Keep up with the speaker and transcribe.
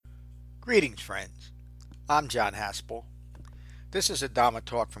Greetings, friends. I'm John Haspel. This is a Dhamma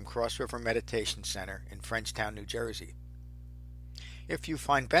talk from Cross River Meditation Center in Frenchtown, New Jersey. If you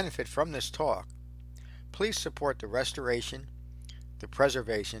find benefit from this talk, please support the restoration, the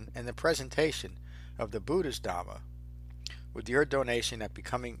preservation, and the presentation of the Buddha's Dhamma with your donation at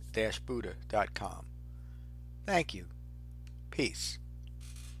becoming-buddha.com. Thank you. Peace.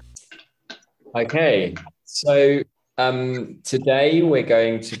 Okay, so today we're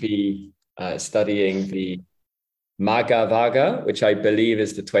going to be studying the Maggavagga, which I believe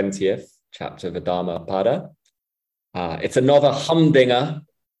is the 20th chapter of the Dhammapada. It's another humdinger,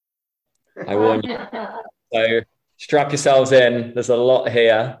 I warn you. So strap yourselves in. There's a lot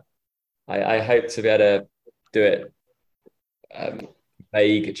here. I hope to be able to do it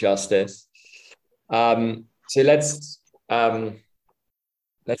vague justice. So let's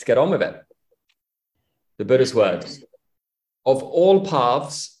get on with it. The Buddha's words. Of all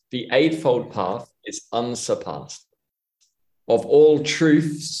paths, the Eightfold Path is unsurpassed. Of all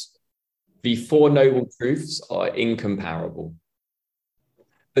truths, the Four Noble Truths are incomparable.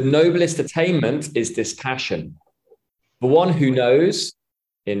 The noblest attainment is dispassion. The one who knows,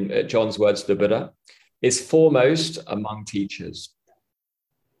 in John's words to the Buddha, is foremost among teachers.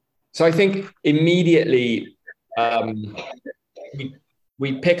 So I think immediately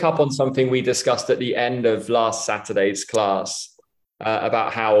we pick up on something we discussed at the end of last Saturday's class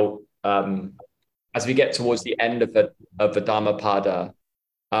about how as we get towards the end of the Dhammapada,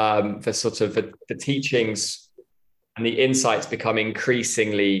 the teachings and the insights become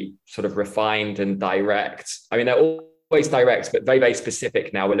increasingly sort of refined and direct. I mean, they're always direct, but very, very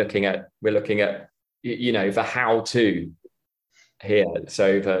specific now. We're looking at the how-to here.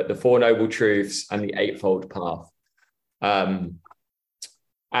 So the Four Noble Truths and the Eightfold Path. And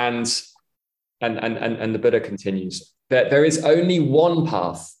the Buddha continues that there is only one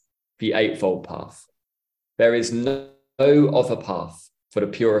path, the Eightfold Path. There is no other path for the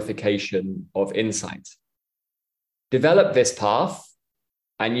purification of insight. Develop this path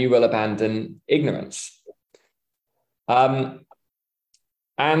and you will abandon ignorance. And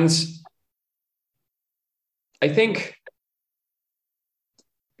I think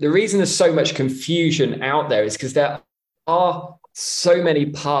the reason there's so much confusion out there is because there are so many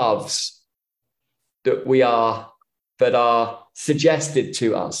paths that are suggested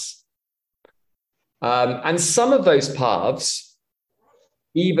to us. And some of those paths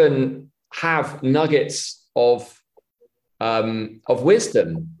even have nuggets of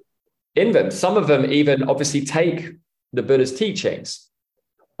wisdom in them. Some of them even obviously take the Buddha's teachings.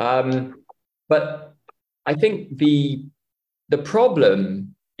 But I think the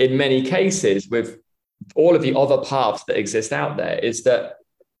problem in many cases with all of the other paths that exist out there is that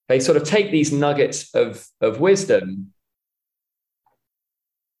they sort of take these nuggets of wisdom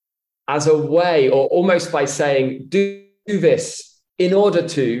as a way, or almost by saying, do this in order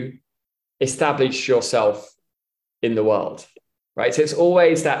to establish yourself in the world, right? So it's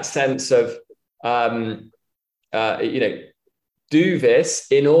always that sense of, do this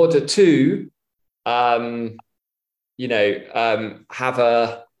in order to,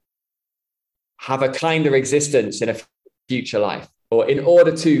 have a kinder existence in a future life, or in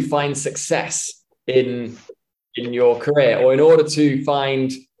order to find success in your career, or in order to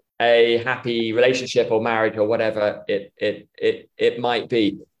find a happy relationship or marriage or whatever it might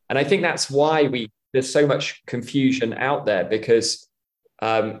be. And I think that's why there's so much confusion out there, because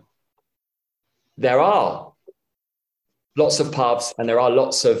there are lots of paths and there are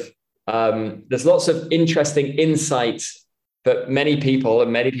there's lots of interesting insights that many people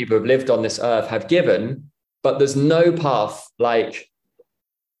who have lived on this earth have given, but there's no path like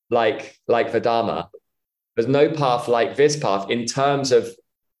the Dharma. There's no path like this path in terms of,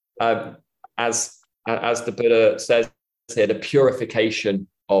 as the Buddha says here, the purification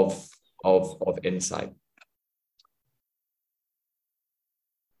of insight.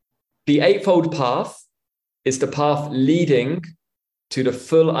 The Eightfold Path is the path leading to the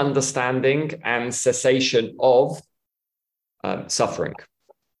full understanding and cessation of suffering.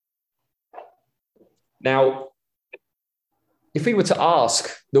 Now, if we were to ask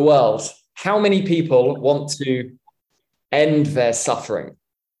the world, how many people want to end their suffering?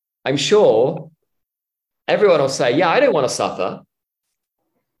 I'm sure everyone will say, yeah, I don't want to suffer.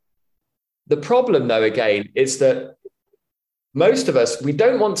 The problem, though, again, is that most of us, we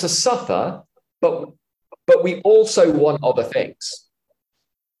don't want to suffer, but we also want other things.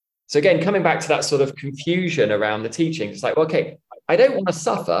 So again, coming back to that sort of confusion around the teachings, it's like, okay, I don't want to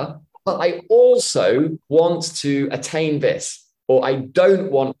suffer, but I also want to attain this, or I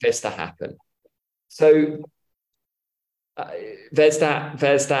don't want this to happen. So there's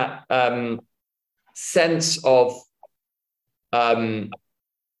that sense of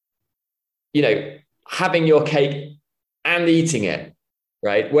having your cake and eating it,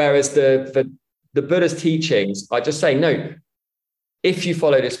 right? Whereas the Buddha's teachings are just saying, no, if you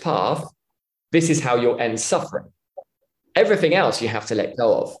follow this path, this is how you'll end suffering. Everything else you have to let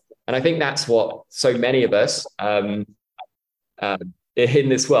go of. And I think that's what so many of us in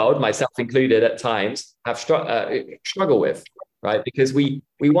this world, myself included at times, have struggle with, right? Because we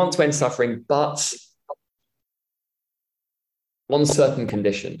want to end suffering, but on certain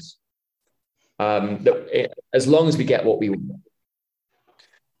conditions. As long as we get what we want.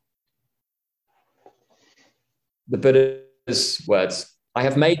 The Buddha's words, I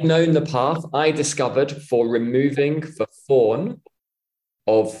have made known the path I discovered for removing the thorn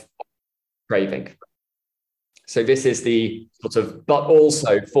of craving. So this is the sort of, but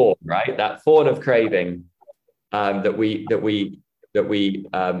also thorn, right? That thorn of craving that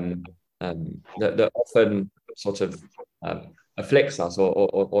often sort of afflicts us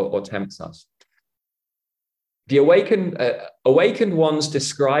or tempts us. The awakened ones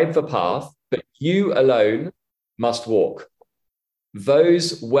describe the path, but you alone must walk.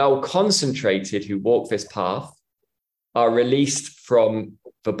 Those well concentrated who walk this path are released from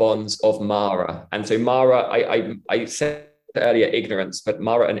the bonds of Mara. And so Mara, I said earlier ignorance, but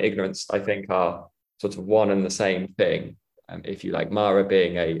Mara and ignorance, I think, are sort of one and the same thing. If you like, Mara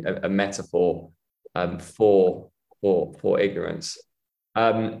being a metaphor for ignorance.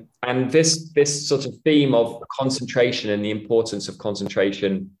 And this sort of theme of concentration and the importance of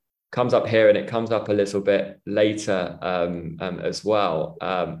concentration comes up here, and it comes up a little bit later as well.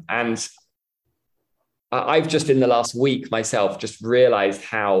 And I've just in the last week myself just realized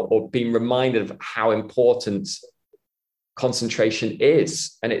or been reminded of how important concentration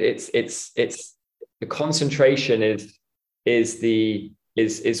is. And it's the concentration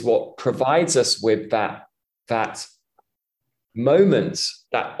is what provides us with that moment,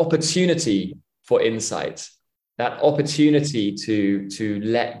 that opportunity for insight, that opportunity to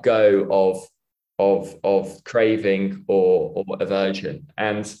let go of craving or aversion.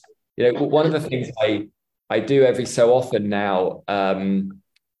 And one of the things I do every so often now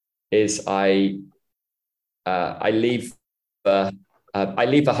is I leave the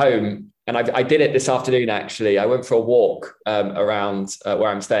home, and I did it this afternoon. Actually, I went for a walk around where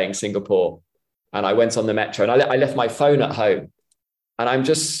I'm staying, Singapore, and I went on the metro, and I left my phone at home. And I'm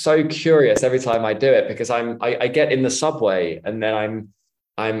just so curious every time I do it, because I get in the subway, and then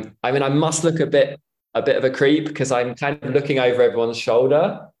I must look a bit of a creep, because I'm kind of looking over everyone's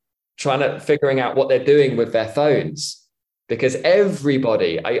shoulder, figuring out what they're doing with their phones, because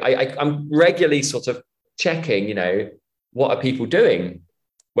everybody, I'm regularly sort of checking, what are people doing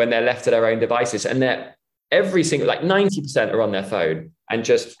when they're left to their own devices, and they're every single, like 90% are on their phone and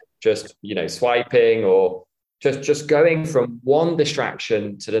just swiping, or just going from one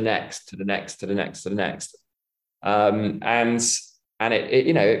distraction to the next, to the next, to the next, to the next. And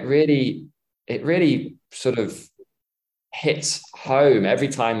it really sort of hits home every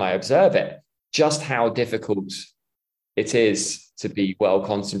time I observe it, just how difficult it is to be well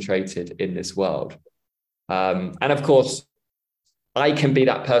concentrated in this world. And of course, I can be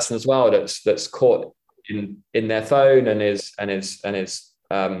that person as well that's caught in their phone and is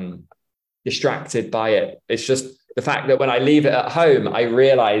distracted by it. It's just the fact that when I leave it at home, I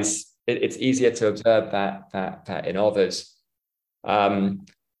realize it's easier to observe that in others. And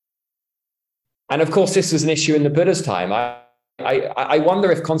of course, this was an issue in the Buddha's time. I wonder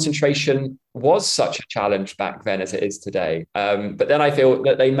if concentration was such a challenge back then as it is today. But then I feel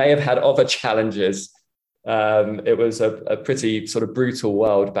that they may have had other challenges. It was a pretty sort of brutal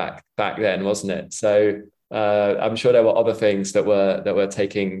world back then, wasn't it? So I'm sure there were other things that were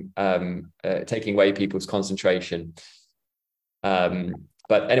taking away people's concentration.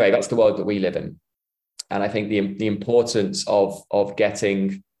 But anyway, that's the world that we live in, and I think the importance of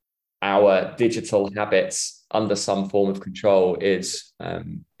getting our digital habits under some form of control is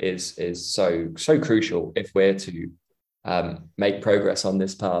so crucial if we're to make progress on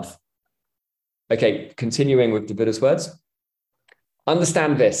this path. Okay, continuing with the Buddha's words.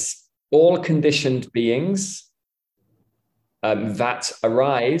 Understand this. All conditioned beings that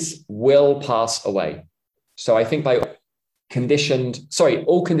arise will pass away. So I think by all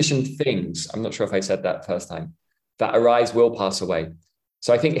conditioned things, I'm not sure if I said that first time, that arise will pass away.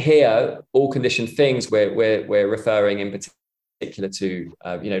 So I think here, all conditioned things, we're referring in particular to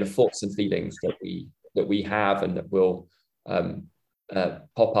the thoughts and feelings that we have and that will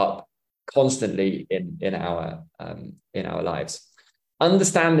pop up constantly in our lives.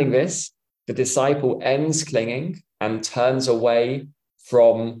 Understanding this, the disciple ends clinging and turns away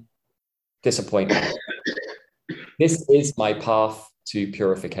from disappointment. This is my path to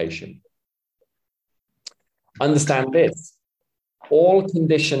purification. Understand this. All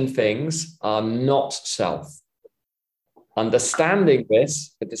conditioned things are not self. Understanding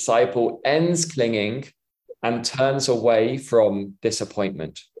this, the disciple ends clinging and turns away from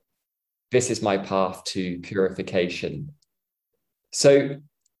disappointment. This is my path to purification. So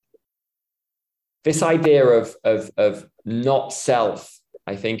this idea of not self,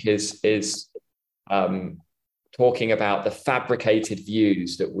 I think, is talking about the fabricated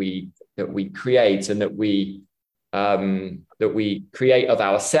views that we create and that we create of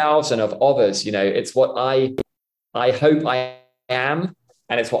ourselves and of others. You know, it's what I hope I am,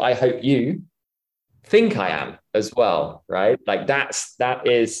 and it's what I hope you think I am as well, right? Like that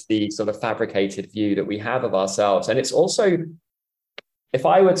is the sort of fabricated view that we have of ourselves. And it's also, if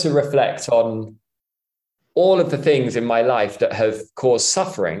I were to reflect on all of the things in my life that have caused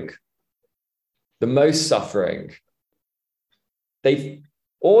suffering, the most suffering,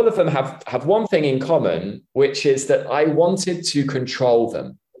 all of them have one thing in common, which is that I wanted to control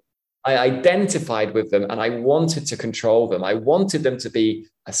them. I identified with them and I wanted to control them. I wanted them to be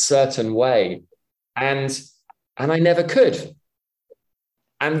a certain way, and I never could.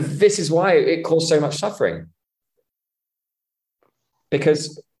 And this is why it caused so much suffering,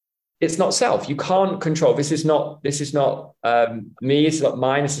 because it's not self. You can't control. This is not me. It's not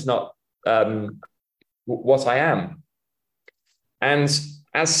mine. This is not what I am. And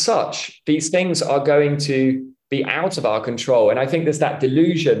as such, these things are going to be out of our control. And I think there's that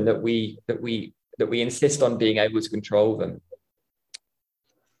delusion that we insist on being able to control them.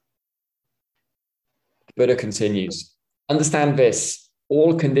 The Buddha continues, understand this,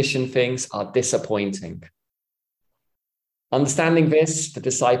 all conditioned things are disappointing. Understanding this, the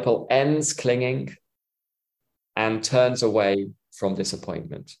disciple ends clinging and turns away from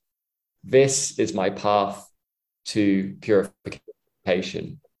disappointment. This is my path to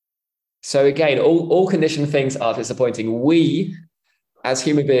purification. So again, all conditioned things are disappointing. We, as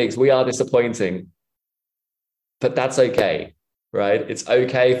human beings, we are disappointing, but that's okay, right? It's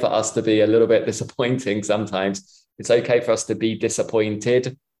okay for us to be a little bit disappointing sometimes. It's okay for us to be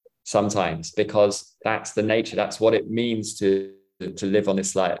disappointed sometimes, because that's the nature. That's what it means to live on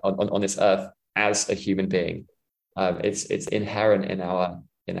this life, on this earth as a human being. It's inherent in our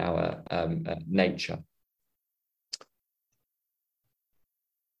nature.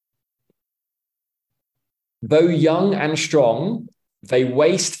 Though young and strong, they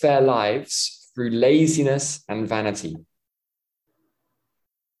waste their lives through laziness and vanity.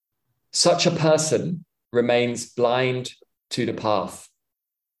 Such a person remains blind to the path.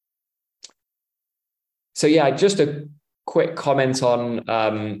 So yeah, just a quick comment on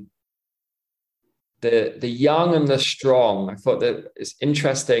the young and the strong. I thought that it's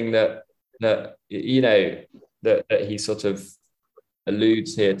interesting that you know that he sort of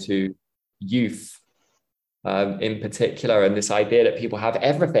alludes here to youth in particular, and this idea that people have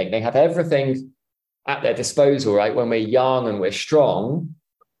everything. They have everything at their disposal, right? When we're young and we're strong,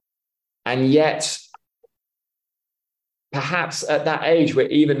 and yet perhaps at that age we're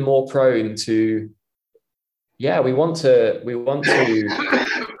even more prone to, we want to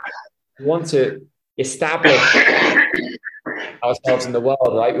establish ourselves in the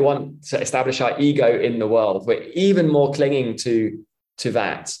world, right? We want to establish our ego in the world. We're even more clinging to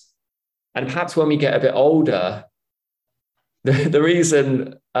that. And perhaps when we get a bit older, the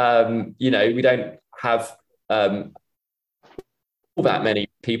reason we don't have all that many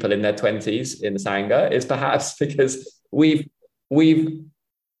people in their 20s in the Sangha is perhaps because we've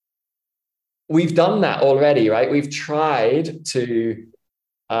done that already, right? We've tried to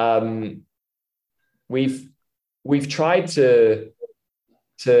we've tried to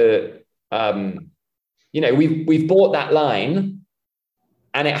we've bought that line,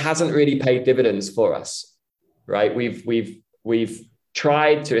 and it hasn't really paid dividends for us, right? We've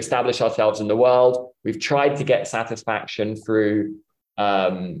tried to establish ourselves in the world. We've tried to get satisfaction through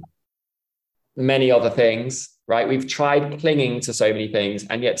many other things, right? We've tried clinging to so many things,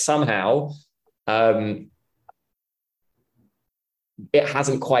 and yet somehow it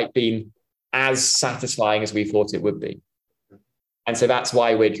hasn't quite been as satisfying as we thought it would be. And so that's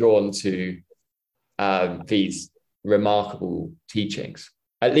why we're drawn to these remarkable teachings.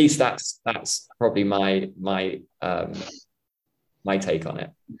 At least that's probably my take on it.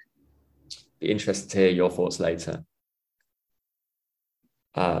 Be interested to hear your thoughts later.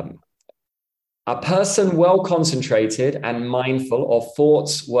 A person well concentrated and mindful of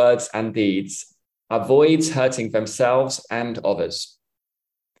thoughts, words, and deeds avoids hurting themselves and others,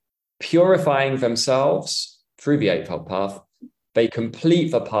 purifying themselves through the Eightfold Path, they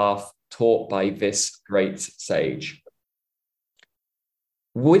complete the path taught by this great sage.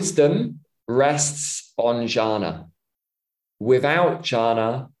 Wisdom rests on jhana. Without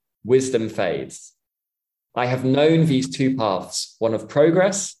jhana, wisdom fades. I have known these two paths, one of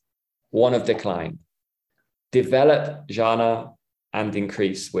progress, one of decline. Develop jhana and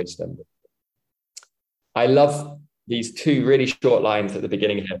increase wisdom. I love these two really short lines at the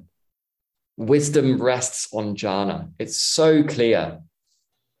beginning here. Wisdom rests on jhana. It's so clear.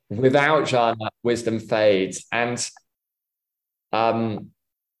 Without jhana, wisdom fades. And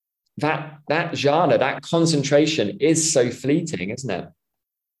that jhana, that concentration is so fleeting, isn't it?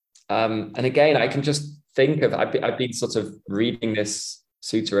 And again, I can just think of, I've been sort of reading this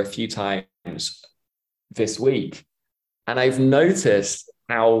sutta a few times this week, and I've noticed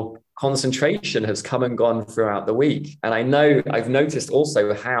how concentration has come and gone throughout the week. And I know I've noticed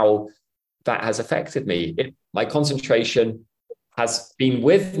also how that has affected me. My concentration has been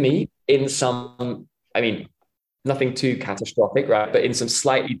with me in some, I mean, nothing too catastrophic, right? But in some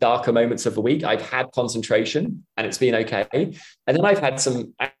slightly darker moments of the week, I've had concentration and it's been okay. And then I've had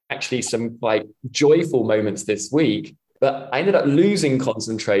some like joyful moments this week, but I ended up losing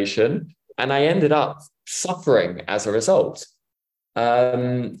concentration and I ended up suffering as a result.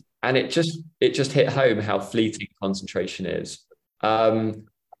 And it just hit home how fleeting concentration is.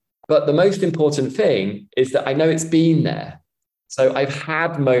 But the most important thing is that I know it's been there. So I've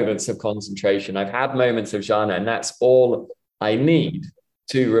had moments of concentration, I've had moments of jhana, and that's all I need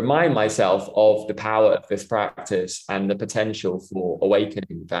to remind myself of the power of this practice and the potential for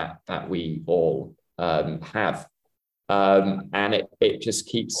awakening that we all have. And it just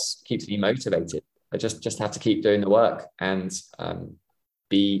keeps me motivated. I just have to keep doing the work and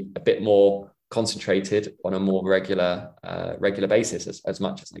be a bit more concentrated on a more regular basis as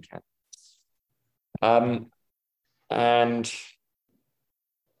much as I can. And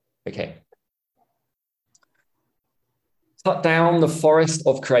okay. Cut down the forest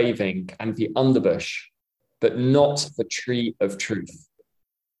of craving and the underbush, but not the tree of truth.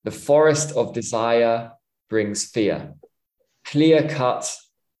 The forest of desire brings fear. Clear cut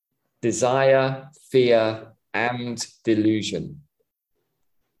desire, fear, and delusion.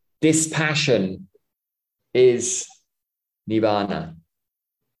 Dispassion is nibbana.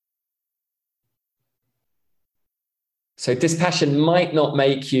 So dispassion might not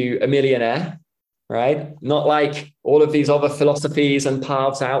make you a millionaire, right? Not like all of these other philosophies and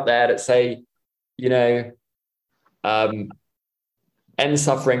paths out there that say, end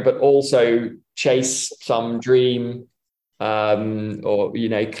suffering, but also chase some dream, or,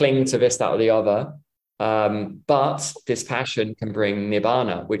 cling to this, that, or the other. But dispassion can bring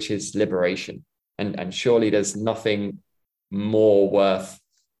nibbana, which is liberation. And surely there's nothing more worth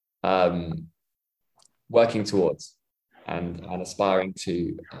working towards and aspiring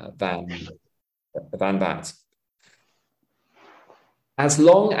to than that. As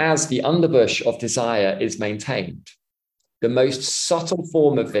long as the underbush of desire is maintained, the most subtle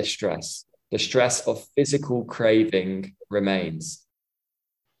form of this stress, the stress of physical craving, remains.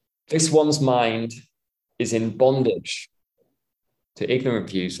 This one's mind is in bondage to ignorant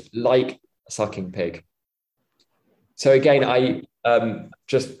views, like a sucking pig. So again,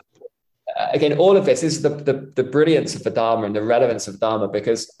 all of this is the brilliance of the Dharma and the relevance of Dharma,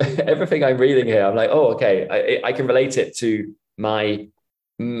 because everything I'm reading here, I'm like, oh, okay, I can relate it to my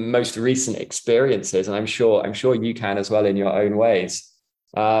most recent experiences, and I'm sure you can as well in your own ways.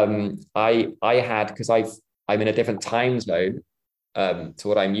 I had, because I'm in a different time zone to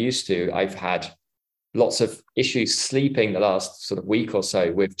what I'm used to. I've had lots of issues sleeping the last sort of week or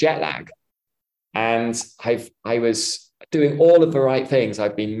so with jet lag, and I was doing all of the right things.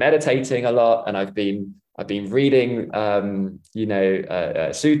 I've been meditating a lot, and I've been reading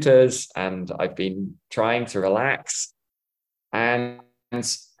suttas, and I've been trying to relax, and then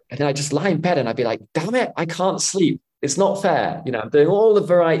I just lie in bed and I'd be like, damn it, I can't sleep. It's not fair. I'm doing all of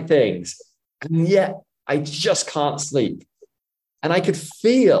the right things, and yet I just can't sleep. And I could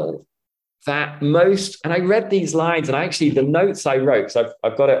feel that and I read these lines, and the notes I wrote, so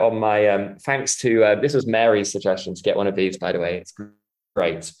I've got it on my, thanks to, this was Mary's suggestion to get one of these, by the way. It's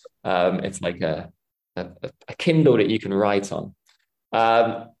great. It's like a Kindle that you can write on.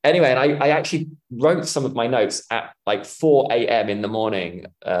 Anyway, and I actually wrote some of my notes at like 4 a.m. in the morning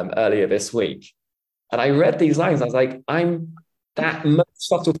earlier this week. And I read these lines. I was like, I'm that most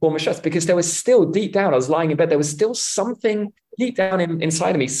subtle form of stress, because there was still deep down, I was lying in bed, there was still something deep down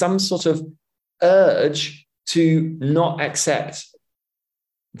inside of me, some sort of urge to not accept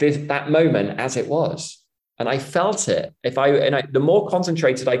that moment as it was. And I felt it. The more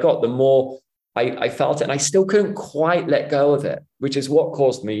concentrated I got, the more I felt it, and I still couldn't quite let go of it, which is what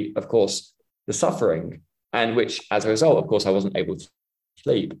caused me, of course, the suffering, and which, as a result, of course, I wasn't able to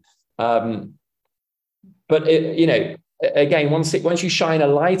sleep. But again, once you shine a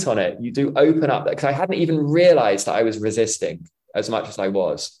light on it, you do open up. Because I hadn't even realized that I was resisting as much as I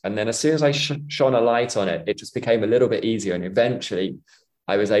was, and then as soon as I shone a light on it, it just became a little bit easier, and eventually,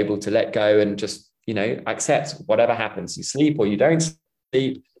 I was able to let go and just accept whatever happens. You sleep or you don't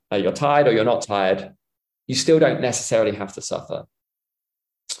sleep. You're tired or you're not tired. You still don't necessarily have to suffer.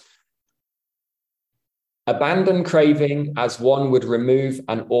 Abandon craving as one would remove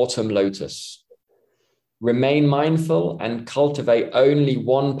an autumn lotus. Remain mindful and cultivate only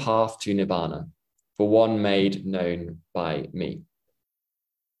one path to Nibbana, for one made known by me.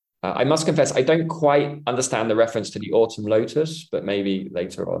 I must confess, I don't quite understand the reference to the autumn lotus, but maybe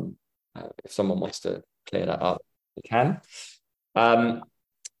later on, if someone wants to clear that up, they can.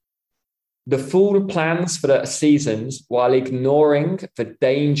 The fool plans for the seasons while ignoring the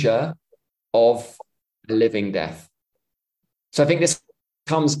danger of living death. So I think this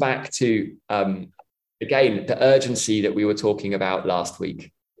comes back to, again, the urgency that we were talking about last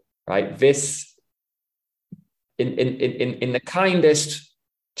week, right? This, in the kindest,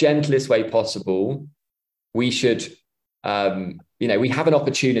 gentlest way possible, we should, we have an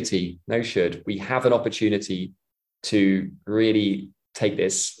opportunity, we have an opportunity to really take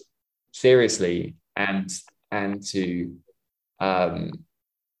this seriously and to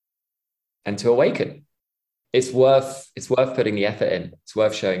awaken. It's worth putting the effort in. It's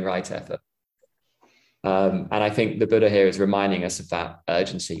worth showing right effort. And I think the Buddha here is reminding us of that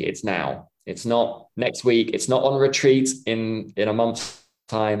urgency. It's now. It's not next week. It's not on retreat in a month's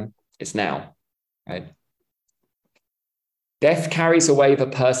time. It's now, right? Death carries away the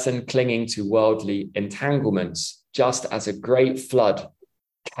person clinging to worldly entanglements, just as a great flood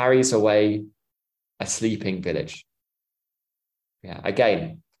carries away a sleeping village. Yeah,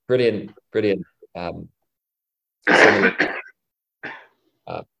 again, brilliant. Don't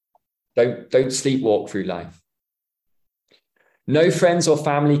sleepwalk through life. No friends or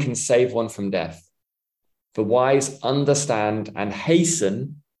family can save one from death. The wise understand and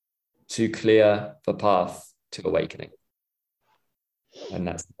hasten to clear the path to awakening. And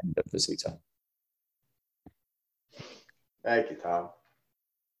that's the end of the sutta. Thank you, Tom.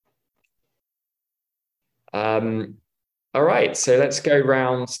 All right, so let's go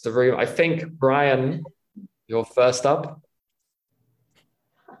round the room. I think, Brian, you're first up.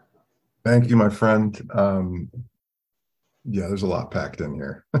 Thank you, my friend. Yeah, there's a lot packed in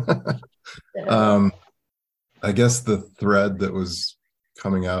here. I guess the thread that was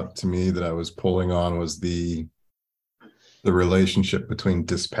coming out to me that I was pulling on was the relationship between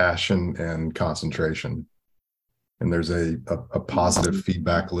dispassion and concentration. And there's a positive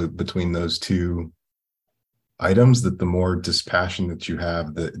feedback loop between those two items, that the more dispassion that you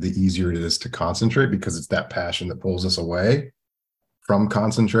have, the easier it is to concentrate, because it's that passion that pulls us away from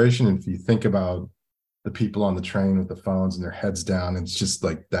concentration. And if you think about the people on the train with the phones and their heads down, it's just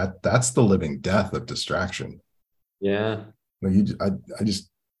like that's the living death of distraction. Yeah. It's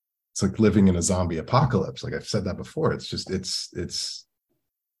like living in a zombie apocalypse. Like I've said that before. It's just, it's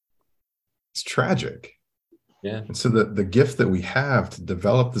tragic. Yeah. And so the gift that we have to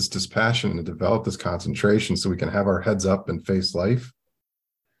develop this dispassion and to develop this concentration so we can have our heads up and face life,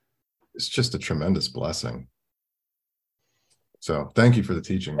 it's just a tremendous blessing. So thank you for the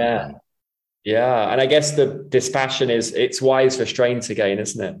teaching. Yeah. Yeah. And I guess the dispassion it's wise restraint again,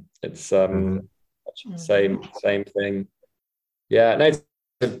 isn't it? It's same thing. Yeah. No,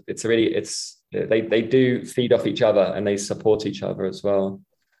 they do feed off each other and they support each other as well.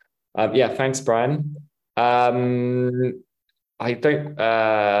 Yeah, thanks, Brian. Jeff,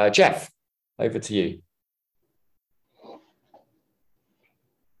 over to you.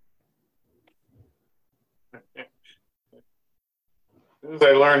 As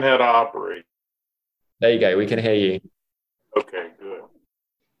I learned how to operate. There you go. We can hear you. Okay, good.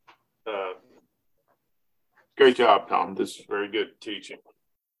 Great job, Tom. This is very good teaching.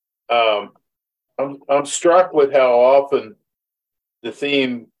 I'm struck with how often the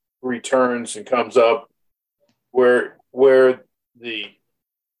theme returns and comes up where the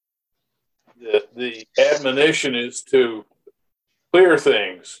admonition is to clear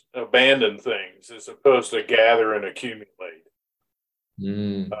things, abandon things, as opposed to gather and accumulate.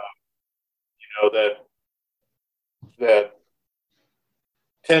 That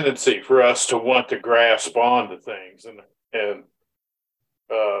tendency for us to want to grasp onto things and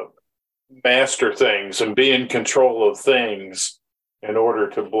master things and be in control of things in order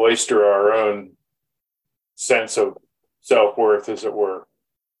to bolster our own sense of self-worth, as it were.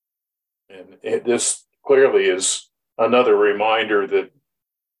 And this clearly is another reminder that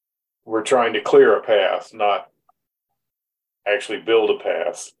we're trying to clear a path, not actually build a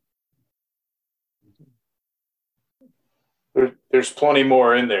path. There's plenty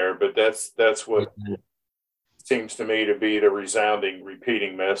more in there, but that's what seems to me to be the resounding,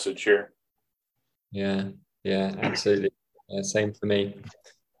 repeating message here. Yeah, absolutely. Same for me.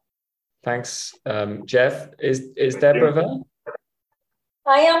 Thanks, Jeff. Is Deborah there?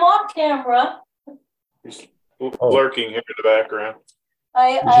 I am off camera. He's lurking here in the background.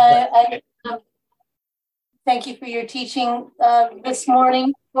 I thank you for your teaching this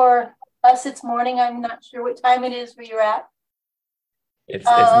morning. For us, it's morning. I'm not sure what time it is where you're at. It's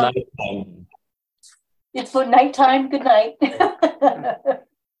nighttime. It's nighttime. Good night.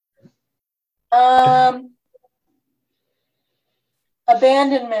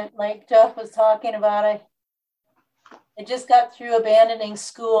 Abandonment, like Jeff was talking about. I just got through abandoning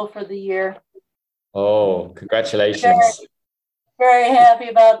school for the year. Oh, congratulations. Very happy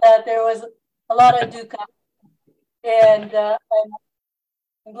about that. There was a lot of dukkha, and I'm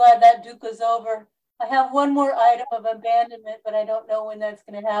glad that dukkha's over. I have one more item of abandonment, but I don't know when that's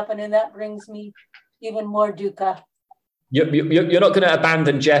going to happen, and that brings me even more dukkha. You're not going to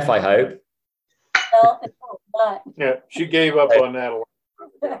abandon Jeff, I hope. No, it's not. Yeah, she gave up on that.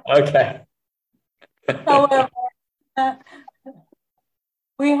 Okay. However,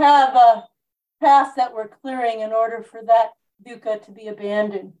 we have a path that we're clearing in order for that dukkha to be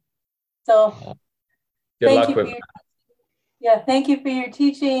abandoned. So thank you for your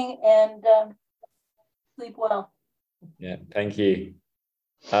teaching, and sleep well. Yeah, thank you.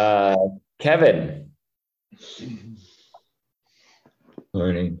 Kevin.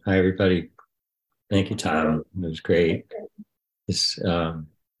 Morning. Hi, everybody. Thank you, Tom. It was great. This, I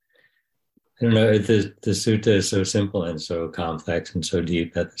don't know, the sutta is so simple and so complex and so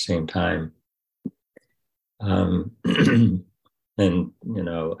deep at the same time. And,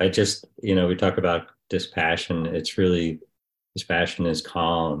 we talk about dispassion. It's really, dispassion is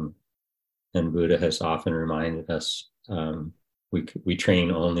calm. And Buddha has often reminded us, we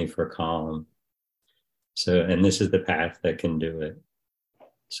train only for calm. So, and this is the path that can do it.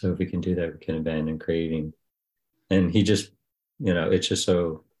 So if we can do that, we can abandon craving. And he just, it's just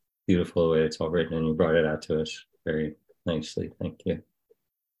so beautiful the way it's all written, and you brought it out to us very nicely. Thank you.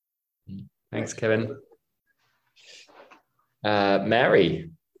 Thanks, Kevin.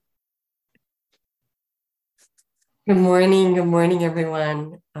 Mary. Good morning,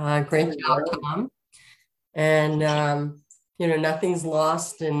 everyone. Great job, Tom. And, nothing's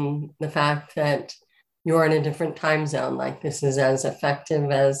lost in the fact that you're in a different time zone. Like, this is as effective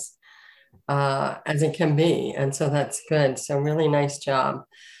as it can be. And so that's good. So really nice job.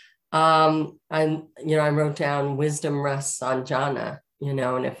 I wrote down wisdom rests on jhana,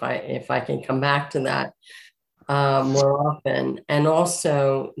 and if I can come back to that more often. And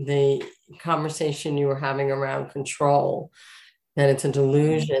also the conversation you were having around control, that it's a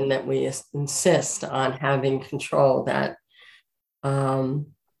delusion that we insist on having control, that, that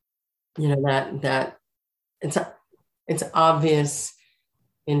it's obvious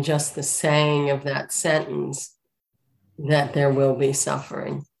in just the saying of that sentence that there will be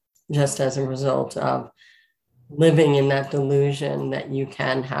suffering, just as a result of living in that delusion that you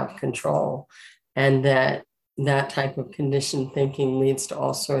can have control, and that type of conditioned thinking leads to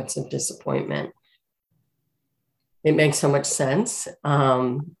all sorts of disappointment. It makes so much sense,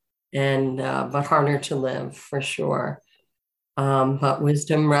 but harder to live for sure. But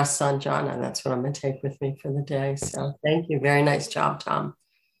wisdom rests on jhana. That's what I'm going to take with me for the day. So thank you. Very nice job, Tom.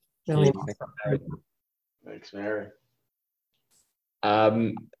 Really nice. Thanks, Mary.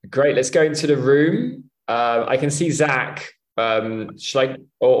 Great. Let's go into the room. I can see Zach. Should I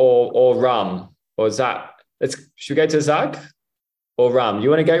or Ram or Zach? Should we go to Zach or Ram? You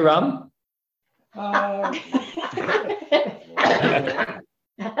want to go, Ram?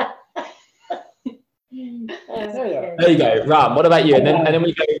 There you go, Ram. What about you? And then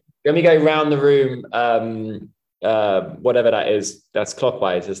we go round the room. Whatever that is, that's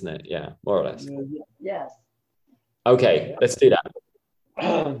clockwise, isn't it? Yeah, more or less. Yes. Okay, let's do that.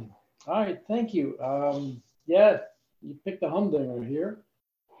 All right, thank you. Yeah, you picked a humdinger here.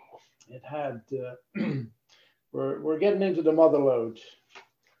 It had. We're getting into the mother lode.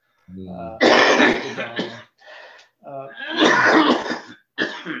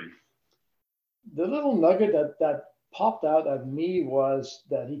 The little nugget that popped out at me was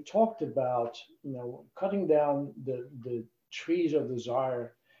that he talked about, cutting down the trees of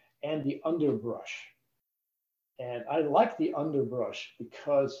desire and the underbrush. And I like the underbrush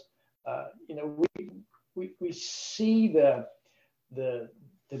because, we see the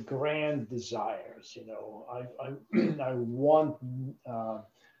the grand desires. You know, I want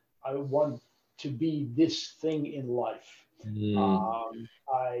I want to be this thing in life.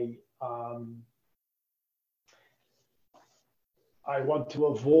 I want to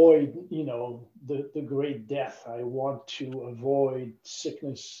avoid, you know, the great death. I want to avoid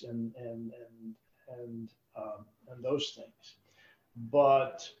sickness and those things.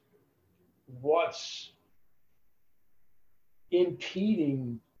 But what's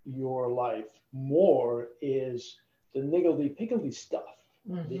impeding your life more is the niggledy-piggledy stuff,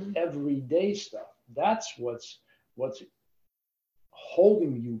 the everyday stuff. That's what's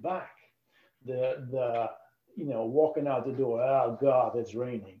holding you back. The you know, walking out the door, oh God, it's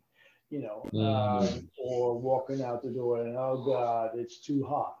raining, you know, or walking out the door and oh God, it's too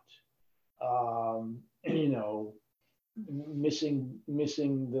hot, you know, missing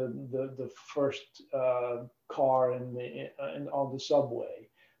the first car on the subway,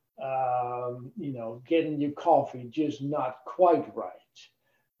 you know, getting your coffee just not quite right,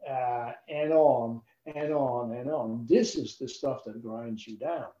 and on and on and on. This is the stuff that grinds you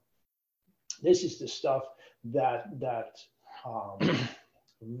down. This is the stuff that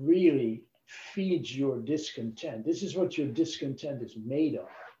really feeds your discontent. This is what your discontent is made of.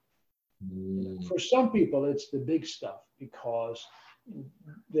 For some people, it's the big stuff because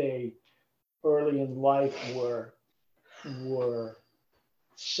they early in life were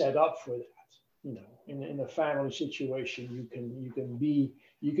set up for that. You know, in a family situation, you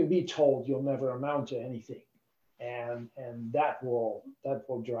can be told you'll never amount to anything, and that will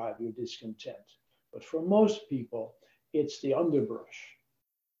drive your discontent. But for most people, it's the underbrush.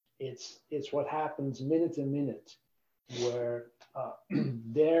 It's what happens minute to minute, where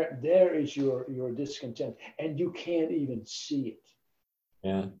there is your discontent, and you can't even see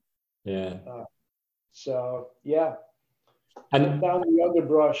it. Yeah. So yeah, and cut down the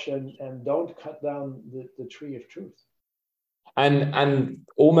underbrush and don't cut down the tree of truth. And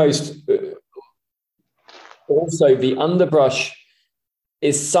almost also the underbrush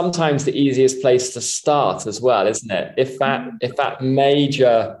is sometimes the easiest place to start as well, isn't it? If that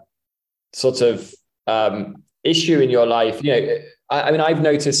major sort of issue in your life, you know, I mean, I've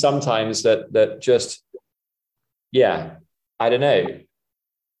noticed sometimes that just, yeah, I don't know,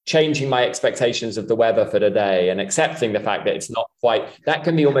 changing my expectations of the weather for the day and accepting the fact that it's not quite, that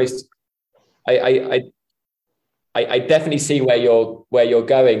can be almost, I definitely see where you're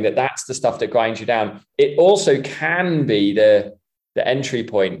going, that's the stuff that grinds you down. It also can be the entry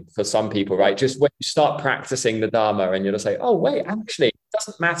point for some people, right? Just when you start practicing the Dharma and you're just like, oh wait, actually, it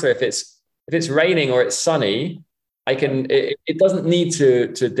doesn't matter if it's raining or it's sunny. It doesn't need to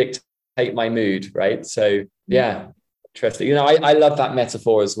dictate my mood, right? So yeah, interesting. You know, I love that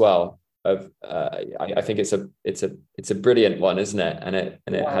metaphor as well. Of I think it's a brilliant one, isn't it? And it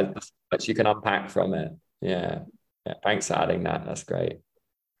has so much you can unpack from it. Yeah. Thanks for adding that. That's great.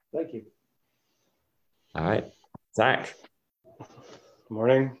 Thank you. All right, Zach. Good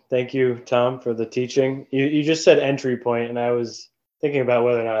morning. Thank you, Tom, for the teaching. You just said entry point, and I was thinking about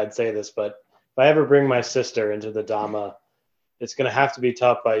whether or not I'd say this, but if I ever bring my sister into the Dhamma, it's going to have to be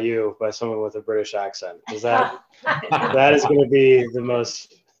taught by you, by someone with a British accent, because that is going to be the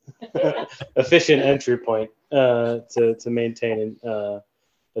most efficient entry point to maintain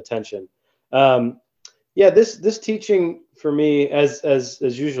attention. Yeah, this teaching for me, as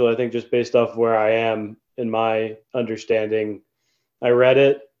usual, I think just based off where I am in my understanding, I read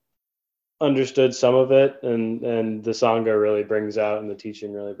it, understood some of it, and the Sangha really brings out, and the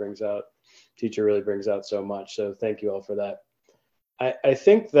teaching really brings out, teacher really brings out so much. So thank you all for that. I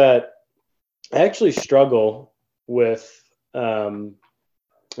think that I actually struggle with, and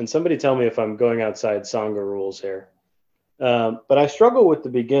somebody tell me if I'm going outside Sangha rules here, but I struggle with the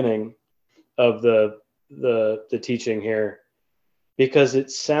beginning of the teaching here, because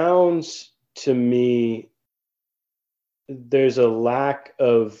it sounds to me there's a lack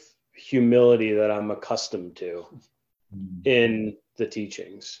of humility that I'm accustomed to in the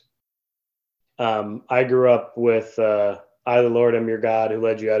teachings. I grew up with I, the Lord, am your God, who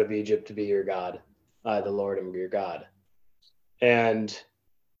led you out of Egypt to be your God. I, the Lord, am your God. And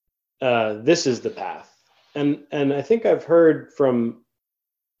this is the path. And I think I've heard from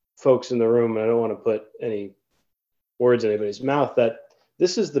folks in the room, and I don't want to put any words in anybody's mouth, that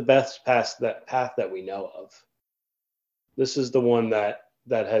this is the best path that we know of. This is the one that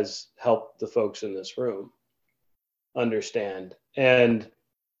has helped the folks in this room understand. And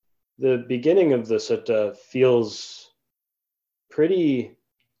the beginning of the sutta feels pretty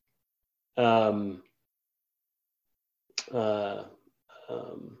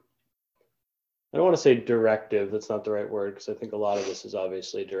I don't want to say directive, that's not the right word, because I think a lot of this is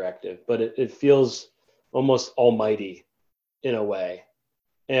obviously directive, but it feels almost almighty in a way.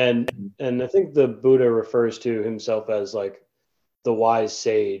 And I think the Buddha refers to himself as like the wise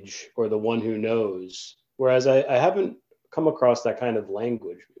sage or the one who knows, whereas I haven't come across that kind of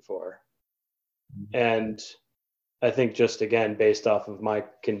language before. And I think just again, based off of my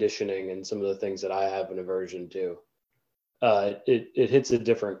conditioning and some of the things that I have an aversion to, it hits a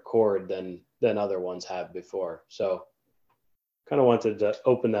different chord than other ones have before. So kind of wanted to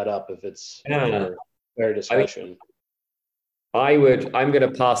open that up if it's for fair discussion. I'm going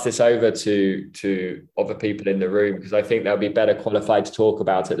to pass this over to other people in the room because I think they'll be better qualified to talk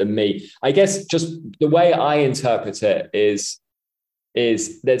about it than me. I guess just the way I interpret it is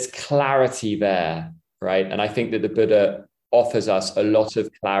there's clarity there, right? And I think that the Buddha offers us a lot of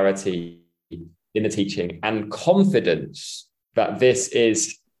clarity in the teaching and confidence that this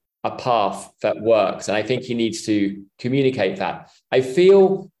is a path that works. And I think he needs to communicate that. I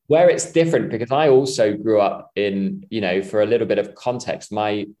feel where it's different, because I also grew up in, for a little bit of context,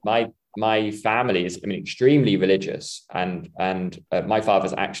 my family is, extremely religious, and my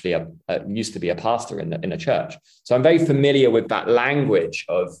father's actually used to be a pastor in a church. So I'm very familiar with that language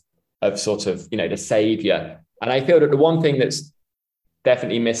of sort of, the savior. And I feel that the one thing that's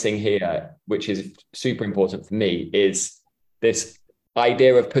definitely missing here, which is super important for me, is this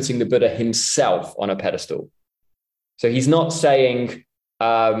idea of putting the Buddha himself on a pedestal. So he's not saying,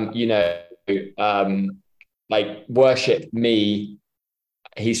 like worship me.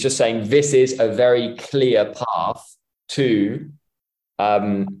 He's just saying this is a very clear path to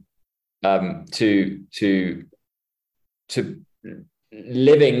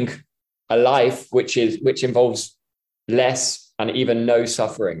living a life which involves less and even no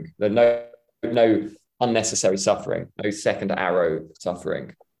suffering, no unnecessary suffering, no second arrow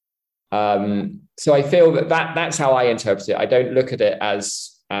suffering. So I feel that's how I interpret it. I don't look at it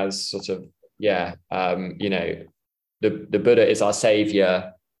as sort of, the Buddha is our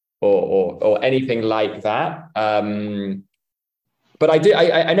savior or anything like that. But I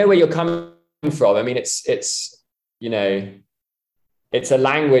know where you're coming from. I mean, it's a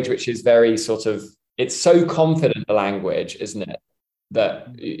language which is very sort of, it's so confident a language, isn't it?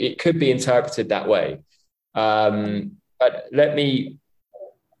 That it could be interpreted that way. But let me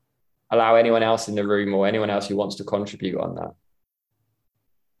allow anyone else in the room or anyone else who wants to contribute on that.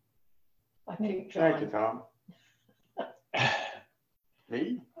 I pick Thank you, John. Tom.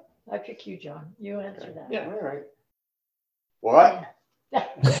 Me? I pick you, John. You answer that. Yeah, all right. What?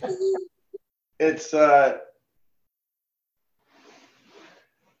 It's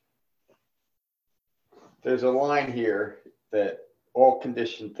there's a line here that all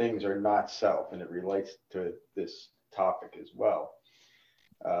conditioned things are not self, and it relates to this topic as well.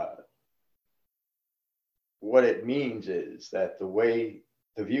 What it means is that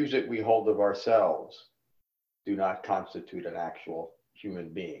the views that we hold of ourselves do not constitute an actual human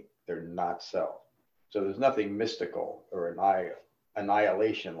being. They're not self. So there's nothing mystical or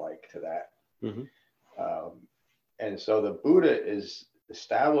annihilation-like to that. Mm-hmm. And so the Buddha is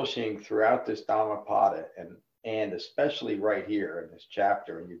establishing throughout this Dhammapada, and especially right here in this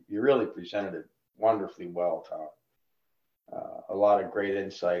chapter, and you really presented it wonderfully well, Tom. A lot of great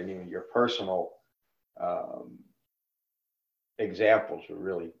insight, and even your personal examples were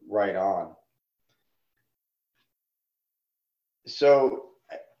really right on. So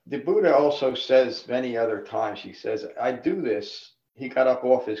the Buddha also says many other times, he says, I do this. He got up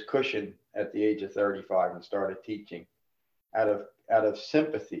off his cushion at the age of 35 and started teaching out of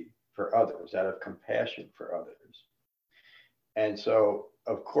sympathy for others, out of compassion for others. And so,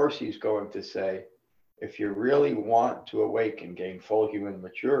 of course, he's going to say, if you really want to awaken, gain full human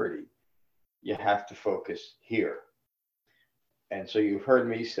maturity, you have to focus here. And so you've heard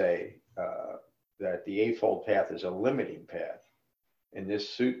me say that the Eightfold Path is a limiting path. And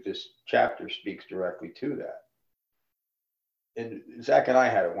this chapter speaks directly to that. And Zach and I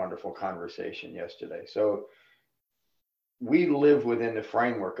had a wonderful conversation yesterday. So we live within the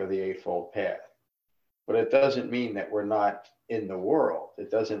framework of the Eightfold Path, but it doesn't mean that we're not in the world. It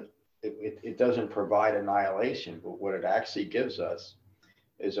doesn't provide annihilation, but what it actually gives us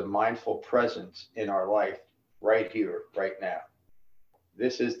is a mindful presence in our life right here, right now.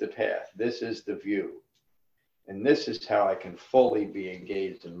 This is the path. This is the view. And this is how I can fully be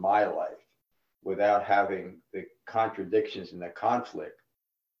engaged in my life without having the contradictions and the conflict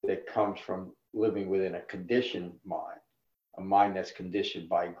that comes from living within a conditioned mind, a mind that's conditioned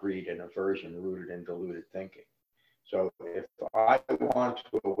by greed and aversion rooted in deluded thinking. So if I want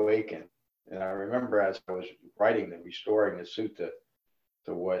to awaken, and I remember as I was writing the Restoring the Sutta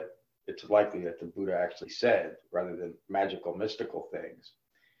to what it's likely that the Buddha actually said, rather than magical, mystical things,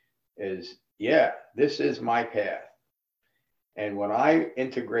 is, yeah, this is my path. And when I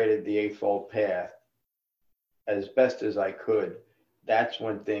integrated the Eightfold Path as best as I could, that's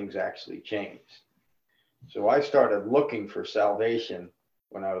when things actually changed. So I started looking for salvation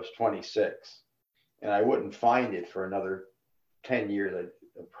when I was 26, and I wouldn't find it for another 10 years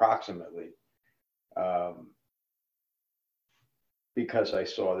approximately, because I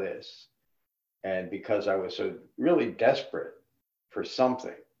saw this, and because I was so really desperate for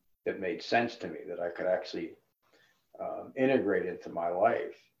something that made sense to me, that I could actually integrate into my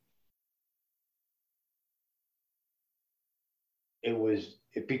life.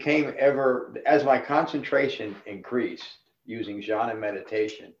 It became ever, as my concentration increased using jhana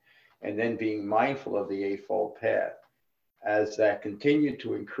meditation, and then being mindful of the Eightfold Path, as that continued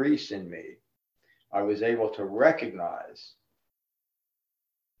to increase in me, I was able to recognize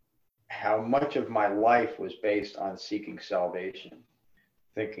how much of my life was based on seeking salvation,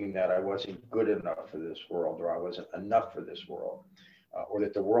 thinking that I wasn't good enough for this world, or I wasn't enough for this world, or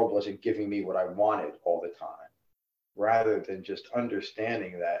that the world wasn't giving me what I wanted all the time, rather than just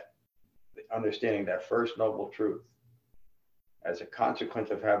understanding that first noble truth. As a consequence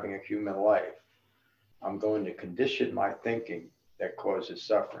of having a human life, I'm going to condition my thinking that causes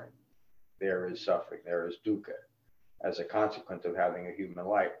suffering. There is suffering, there is dukkha, as a consequence of having a human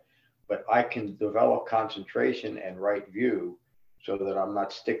life. But I can develop concentration and right view so that I'm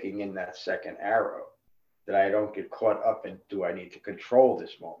not sticking in that second arrow, that I don't get caught up in, do I need to control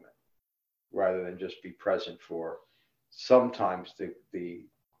this moment, rather than just be present for sometimes the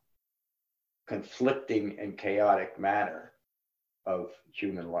conflicting and chaotic manner of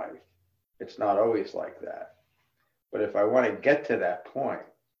human life. It's not always like that. But if I want to get to that point,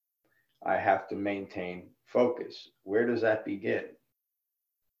 I have to maintain focus. Where does that begin?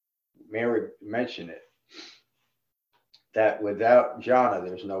 Mary mentioned it, that without jhana,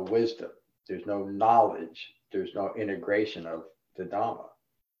 there's no wisdom, there's no knowledge, there's no integration of the Dhamma.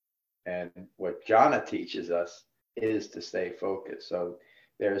 And what jhana teaches us is to stay focused. So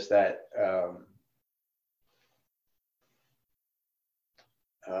there's that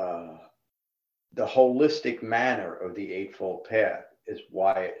the holistic manner of the Eightfold Path is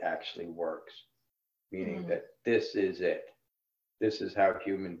why it actually works, meaning that this is it. This is how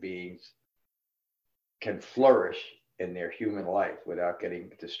human beings can flourish in their human life without getting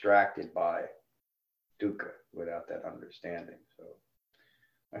distracted by dukkha, without that understanding. So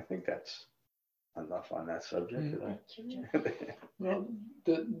I think that's enough on that subject. Well,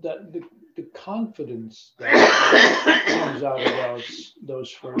 the confidence that comes out of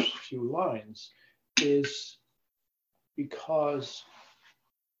those first few lines is because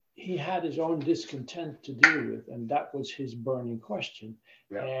he had his own discontent to deal with, and that was his burning question.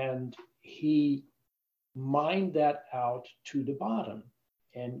 Yeah. And he mined that out to the bottom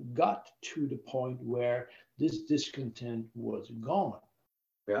and got to the point where this discontent was gone.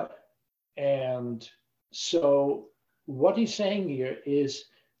 Yeah. And so what he's saying here is,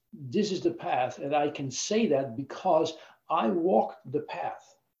 this is the path, and I can say that because I walked the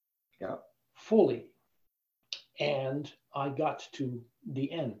path fully, and I got to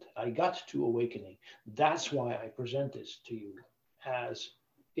the end. I got to awakening. That's why I present this to you, as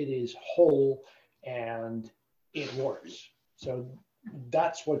it is whole and it works. So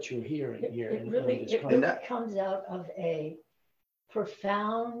that's what you're hearing here. It really comes out of a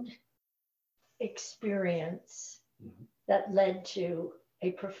profound experience that led to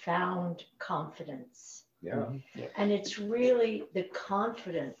a profound confidence. Yeah. And it's really the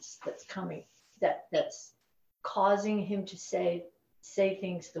confidence that's coming, that's causing him to say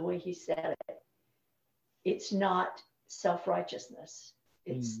things the way he said it. It's not self-righteousness.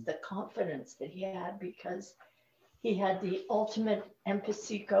 It's the confidence that he had because he had the ultimate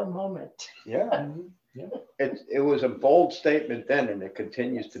empasico moment. Yeah. It was a bold statement then, and it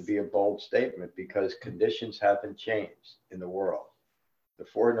continues to be a bold statement because conditions haven't changed in the world. The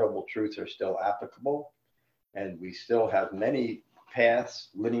Four Noble Truths are still applicable, and we still have many paths,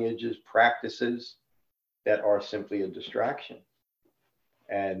 lineages, practices that are simply a distraction.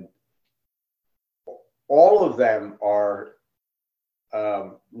 And all of them are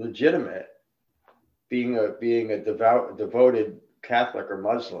legitimate. Being a devoted Catholic or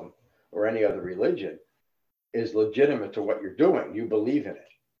Muslim or any other religion is legitimate to what you're doing. You believe in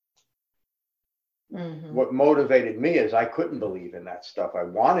it. What motivated me is I couldn't believe in that stuff. I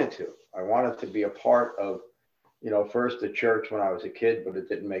wanted to be a part of, first the church when I was a kid, but it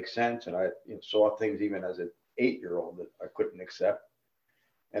didn't make sense. And I saw things even as an 8-year-old that I couldn't accept.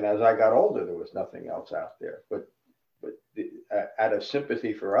 And as I got older, there was nothing else out there. But But out of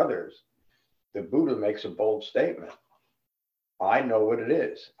sympathy for others, the Buddha makes a bold statement. I know what it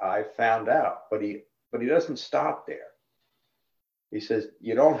is. I found out, but he doesn't stop there. He says,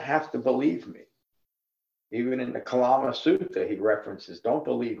 you don't have to believe me. Even in the Kalama Sutta, he references, don't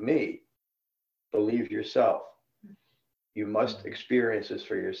believe me, believe yourself. You must experience this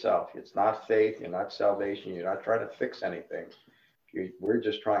for yourself. It's not faith, you're not salvation, you're not trying to fix anything. We're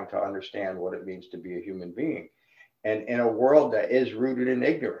just trying to understand what it means to be a human being. And in a world that is rooted in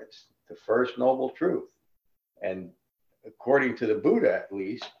ignorance, the first noble truth. And according to the Buddha, at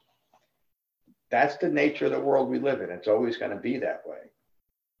least, that's the nature of the world we live in. It's always going to be that way.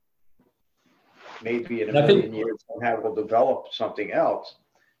 Maybe in a million years, we'll develop something else,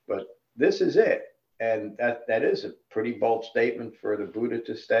 but this is it. And that is a pretty bold statement for the Buddha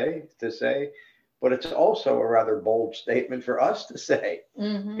to say, but it's also a rather bold statement for us to say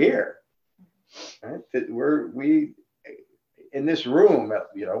here. Right? That we in this room,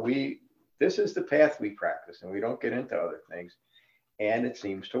 this is the path we practice, and we don't get into other things, and it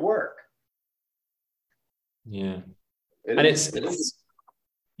seems to work. Yeah, it's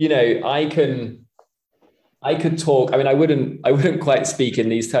I could talk. I mean, I wouldn't quite speak in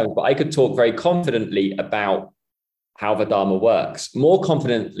these terms, but I could talk very confidently about how the Dharma works, more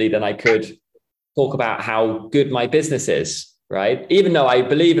confidently than I could talk about how good my business is, right? Even though I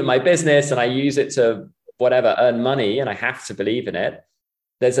believe in my business and I use it to earn money, and I have to believe in it,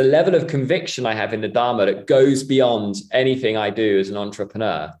 there's a level of conviction I have in the Dharma that goes beyond anything I do as an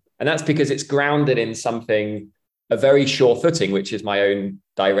entrepreneur. And that's because it's grounded in something, a very sure footing, which is my own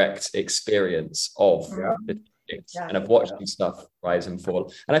direct experience of the teachings and of watching stuff rise and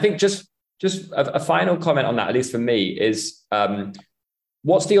fall. And I think just a final comment on that, at least for me, is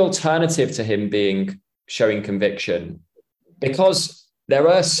what's the alternative to him showing conviction? Because there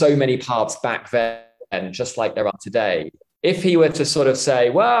are so many paths back then, just like there are today. If he were to sort of say,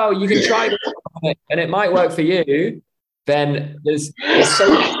 well, you can try it and it might work for you, then there's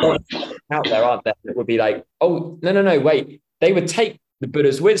so much out there, aren't there, that would be like, oh, no, wait. They would take the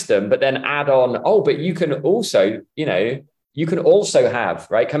Buddha's wisdom, but then add on, oh, but you can also, have,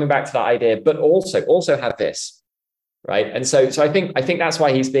 right? Coming back to that idea, but also have this, right? And so I think that's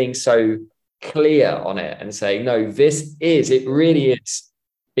why he's being so clear on it and saying, no, it really is.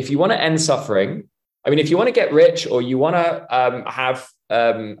 If you want to end suffering, I mean, if you want to get rich, or you want to have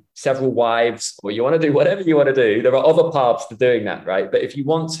several wives, or you want to do whatever you want to do, there are other paths to doing that, right? But if you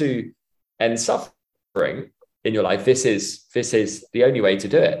want to end suffering in your life, this is the only way to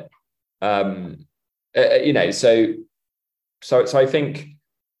do it. So I think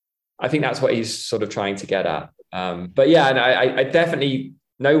that's what he's sort of trying to get at. But yeah, and I definitely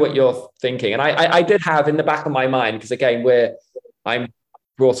know what you're thinking, and I did have in the back of my mind, because again, I'm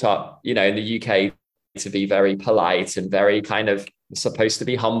brought up, in the UK to be very polite and very kind of supposed to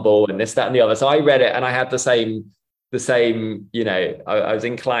be humble and this, that, and the other. So I read it and I had the same, I was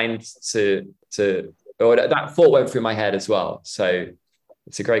inclined to, or that thought went through my head as well. So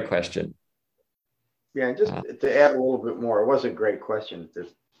it's a great question. Yeah, and just to add a little bit more, it was a great question.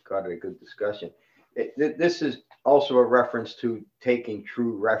 Just got a good discussion. This is also a reference to taking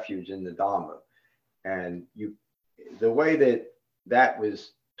true refuge in the Dhamma. And the way that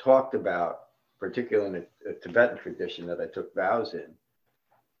was talked about, particularly in a Tibetan tradition that I took vows in,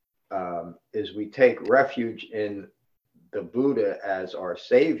 is we take refuge in the Buddha as our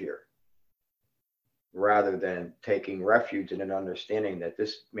savior, rather than taking refuge in an understanding that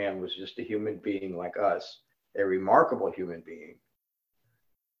this man was just a human being like us, a remarkable human being,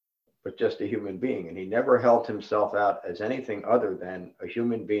 but just a human being. And he never held himself out as anything other than a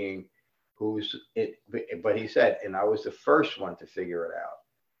human being but he said, and I was the first one to figure it out.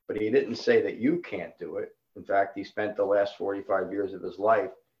 But he didn't say that you can't do it. In fact, he spent the last 45 years of his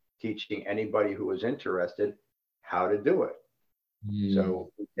life teaching anybody who was interested how to do it.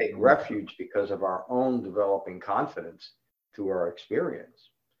 So we take refuge because of our own developing confidence through our experience.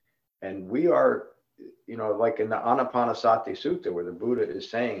 And we are, like in the Anapanasati Sutta, where the Buddha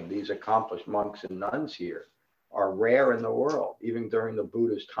is saying these accomplished monks and nuns here are rare in the world. Even during the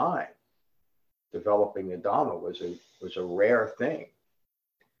Buddha's time, developing the Dhamma was a rare thing.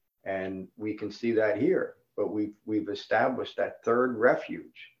 And we can see that here, but we've established that third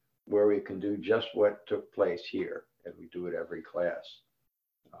refuge where we can do just what took place here, and we do it every class.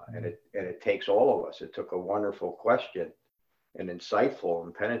 And it takes all of us. It took a wonderful question, an insightful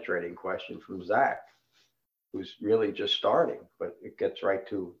and penetrating question from Zach, who's really just starting, but it gets right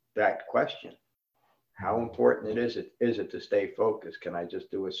to that question. How important is it to stay focused? Can I just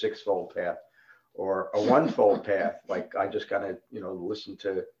do a six-fold path or a one-fold path? Like I just gotta, listen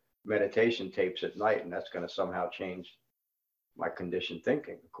to meditation tapes at night, and that's going to somehow change my conditioned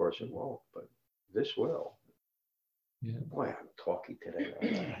thinking. Of course it won't, but this will. Yeah. Boy, I'm talky today.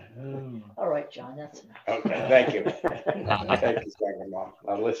 All right, John, that's enough. Okay, thank you. Thank you, Second Mom.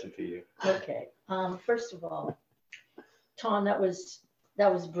 I'll listen to you. Okay. First of all, Tom, that was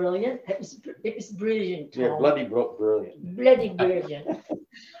brilliant. It was brilliant, Tom. Yeah, bloody brilliant. Bloody brilliant.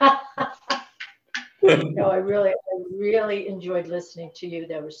 No, I really enjoyed listening to you.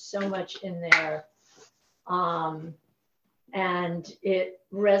 There was so much in there. And it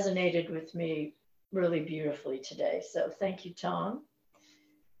resonated with me really beautifully today. So thank you, Tom.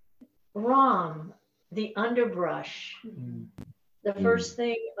 Ram, the underbrush. The first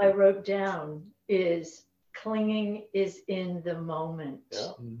thing I wrote down is clinging is in the moment.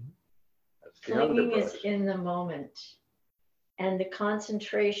 Yeah. Clinging is in the moment. And the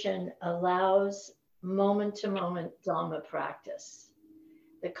concentration allows moment-to-moment Dhamma practice.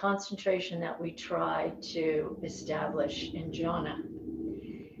 The concentration that we try to establish in jhana.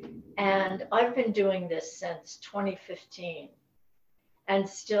 And I've been doing this since 2015. And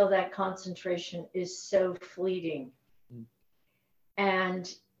still that concentration is so fleeting.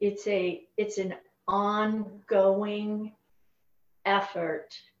 And it's an ongoing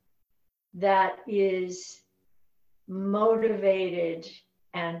effort that is motivated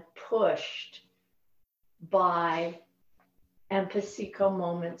and pushed by empasico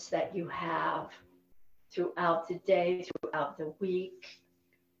moments that you have throughout the day, throughout the week,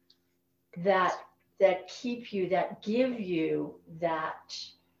 that keep you, that give you that,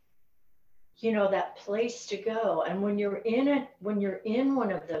 you know, that place to go. And when you're in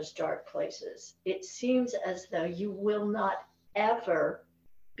one of those dark places, it seems as though you will not ever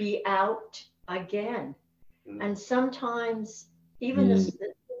be out again. And sometimes, even this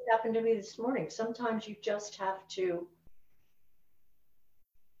happened to me this morning, sometimes you just have to,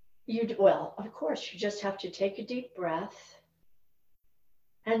 well, of course, you just have to take a deep breath.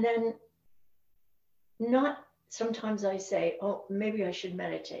 And then sometimes I say, oh, maybe I should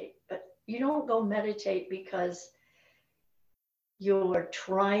meditate. But you don't go meditate because you're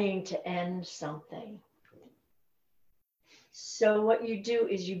trying to end something. So what you do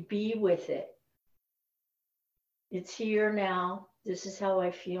is you be with it. It's here now. This is how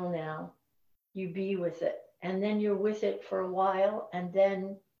I feel now. You be with it. And then you're with it for a while. And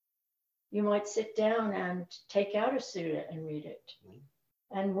then you might sit down and take out a sutta and read it.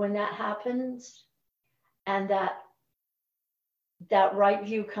 And when that happens, and that right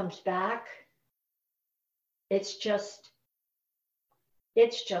view comes back, it's just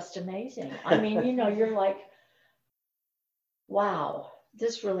amazing. I mean, you know, you're like, wow,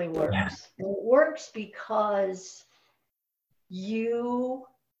 this really works. Yeah. And it works because you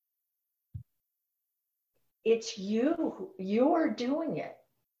are doing it.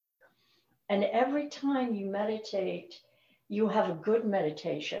 And every time you meditate, you have a good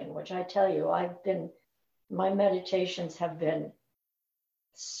meditation, which I tell you, my meditations have been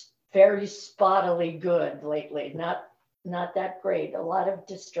very spottily good lately, not that great, a lot of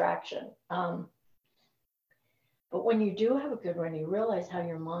distraction. But when you do have a good one, you realize how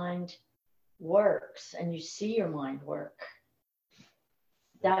your mind works and you see your mind work.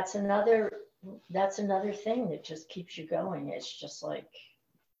 That's another thing that just keeps you going. It's just like,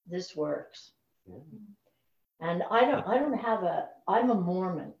 this works. And I'm a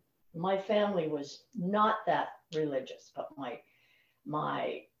Mormon. My family was not that religious, but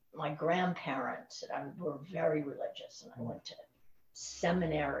my grandparents were very religious, and I went to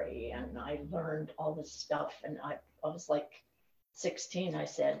seminary and I learned all this stuff. And I was like 16. I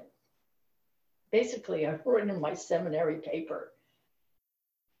said, basically, I wrote in my seminary paper,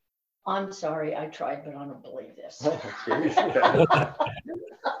 I'm sorry, I tried, but I don't believe this.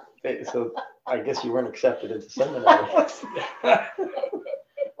 So I guess you weren't accepted into seminary.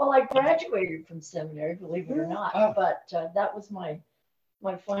 Well, I graduated from seminary, believe it or not, but that was my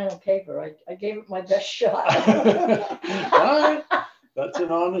final paper. I gave it my best shot. That's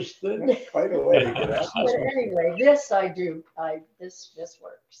an honest thing. Quite a way. But anyway, this I do. This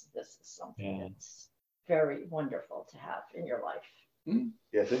works. This is something that's very wonderful to have in your life.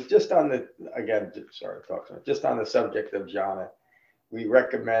 Yes, it's just on the, again, sorry, just on the subject of jhana, we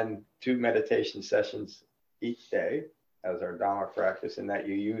recommend 2 meditation sessions each day as our Dhamma practice, and that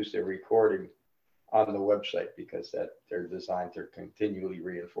you use the recording on the website, because that they're designed to continually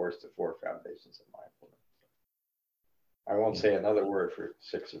reinforce the 4 foundations of mindfulness. I won't say another word for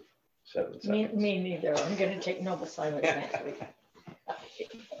 6 or 7 seconds. Me neither. I'm going to take noble silence next week.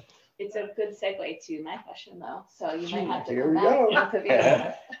 It's a good segue to my question, though. So you might have to Here come we back go. and put me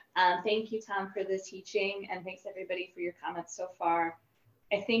on. Thank you, Tom, for the teaching, and thanks everybody for your comments so far.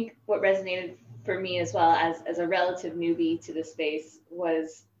 I think what resonated for me as well as a relative newbie to the space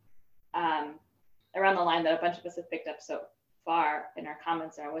was around the line that a bunch of us have picked up so far in our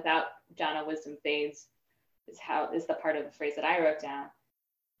comments are, without jhana, wisdom fades, is the part of the phrase that I wrote down.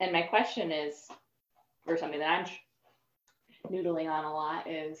 And my question is, or something that I'm noodling on a lot,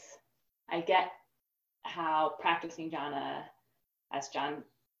 is I get how practicing jhana, as John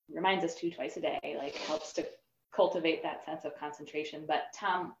reminds us to twice a day, like helps to cultivate that sense of concentration. But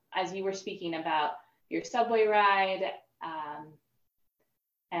Tom, as you were speaking about your subway ride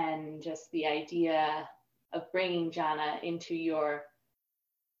and just the idea of bringing jhana into your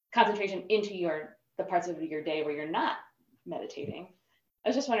concentration, into the parts of your day where you're not meditating, I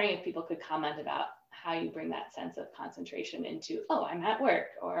was just wondering if people could comment about how you bring that sense of concentration into, oh, I'm at work,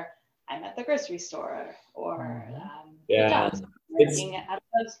 or I'm at the grocery store, or the dog's working out of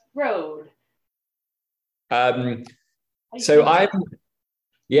the road. So I'm,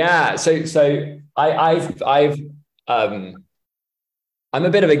 yeah. So I'm a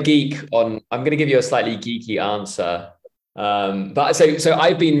bit of a geek on. I'm going to give you a slightly geeky answer. But so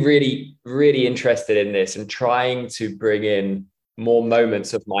I've been really interested in this and trying to bring in more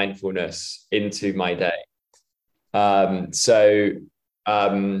moments of mindfulness into my day. So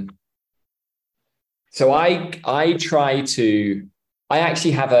I try to. I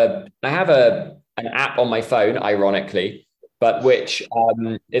actually have an app on my phone, ironically, but which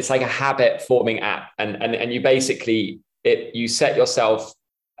it's like a habit forming app, and you basically you set yourself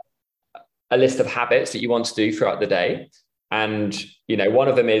a list of habits that you want to do throughout the day, and one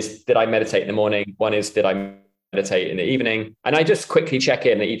of them is, did I meditate in the morning? One is, did I meditate in the evening? And I just quickly check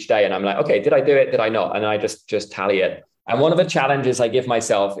in each day, and I'm like, okay, did I do it? Did I not? And I just tally it. And one of the challenges I give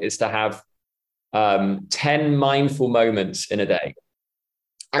myself is to have 10 mindful moments in a day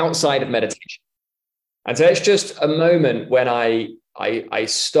outside of meditation. And so it's just a moment when I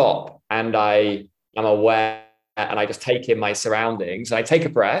stop and I am aware, and I just take in my surroundings, and I take a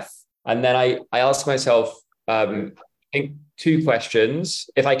breath, and then I ask myself, I think 2 questions,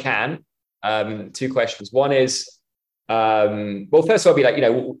 if I can. 2 questions. One is, well, first of all, I'll be like,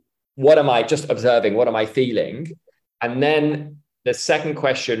 what am I just observing? What am I feeling? And then the second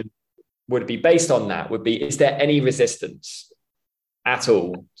question would be based on that, would be, is there any resistance at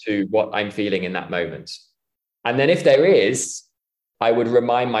all to what I'm feeling in that moment? And then if there is, I would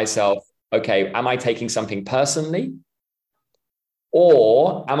remind myself, okay, am I taking something personally?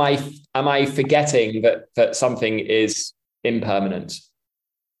 Or am I forgetting that something is impermanent?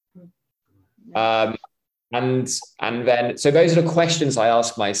 And then, so those are the questions I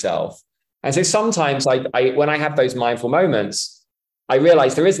ask myself. And so sometimes when I have those mindful moments, I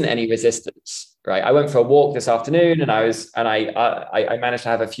realize there isn't any resistance, right? I went for a walk this afternoon, and I managed to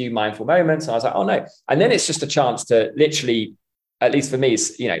have a few mindful moments, and I was like, oh no. And then it's just a chance to literally, at least for me,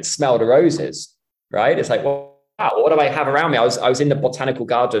 smell the roses, right? It's like, well, wow, what do I have around me? I was in the botanical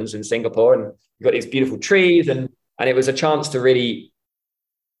gardens in Singapore, and you've got these beautiful trees, and it was a chance to really.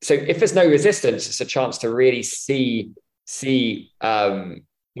 So if there's no resistance, it's a chance to really see the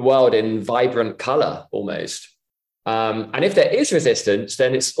world in vibrant color almost. And if there is resistance,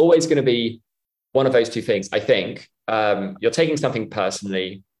 then it's always going to be one of those 2 things. I think you're taking something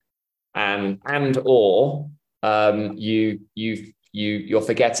personally, or you're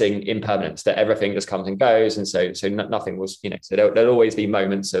forgetting impermanence, that everything just comes and goes, and so nothing was, so there'll always be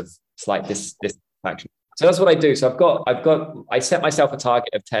moments of slight dissatisfaction. So that's what I do. So I set myself a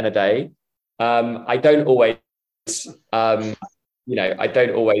target of 10 a day. I don't always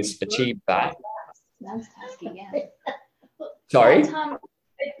achieve that. Sorry. Tom,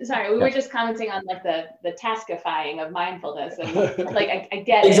 sorry, we were just commenting on like the taskifying of mindfulness, and like I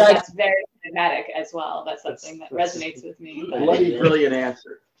get it. That's very pragmatic as well. That's something that resonates with me. Bloody brilliant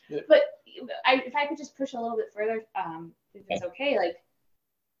answer. But if I could just push a little bit further, if it's okay, like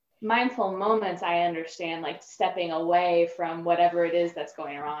mindful moments, I understand, like stepping away from whatever it is that's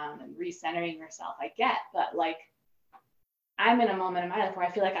going on and recentering yourself. I get, but like I'm in a moment in my life where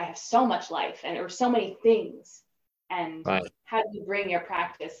I feel like I have so much life and there were so many things. And how do you bring your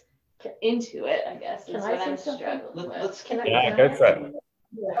practice into it, I guess, is what I'm struggling with. Go for it.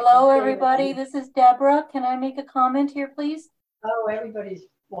 Hello, everybody. This is Deborah. Can I make a comment here, please? Oh, everybody's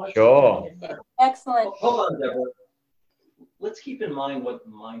watching. Sure. Excellent. Hold on, Deborah. Let's keep in mind what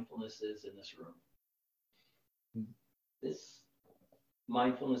mindfulness is in this room. This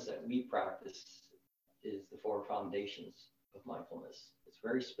mindfulness that we practice is the 4 foundations of mindfulness. It's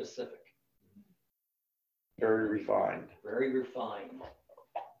very specific. Very refined. Very refined.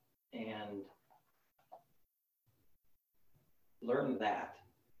 And learn that,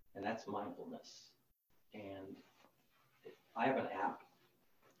 and that's mindfulness. And I have an app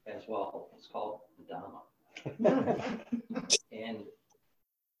as well. It's called the Dhamma. And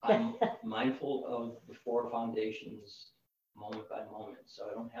I'm mindful of the four foundations moment by moment. So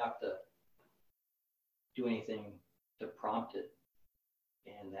I don't have to do anything to prompt it.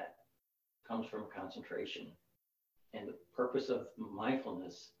 And that comes from concentration. And the purpose of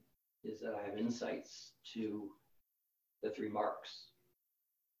mindfulness is that I have insights to the 3 marks.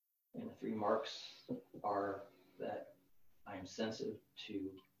 And the 3 marks are that I am sensitive to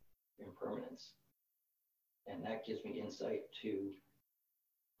impermanence. And that gives me insight to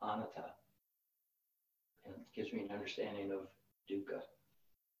anatta. And it gives me an understanding of dukkha.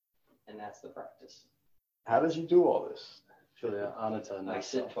 And that's the practice. How does you do all this? So the anatta. I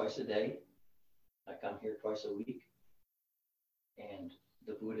sit twice a day. I come here twice a week. And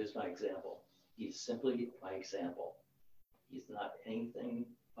the Buddha is my example. He's simply my example. He's not anything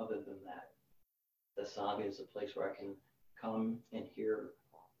other than that. The Sangha is a place where I can come and hear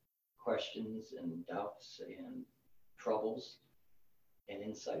questions and doubts and troubles and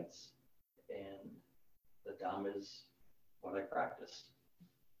insights. And the Dhamma is what I practice.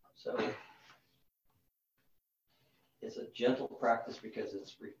 So it's a gentle practice because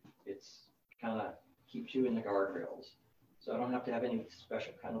it's kind of keeps you in the guardrails. So I don't have to have any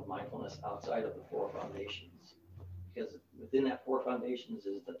special kind of mindfulness outside of the 4 foundations. Because within that 4 foundations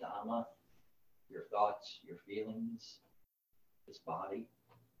is the Dhamma, your thoughts, your feelings, this body,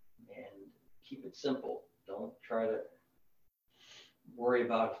 and keep it simple. Don't try to worry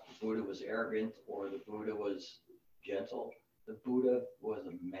about if the Buddha was arrogant or the Buddha was gentle. The Buddha was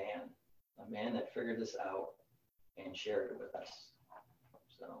a man that figured this out and shared it with us.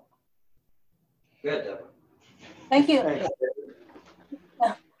 So, good, Deborah. Thank you.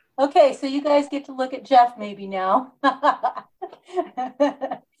 Okay, so you guys get to look at Jeff maybe now.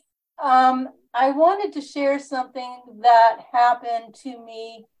 I wanted to share something that happened to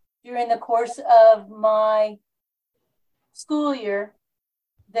me during the course of my school year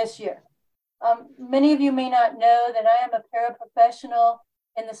this year. Many of you may not know that I am a paraprofessional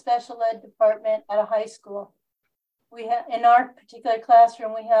in the special ed department at a high school. We have, in our particular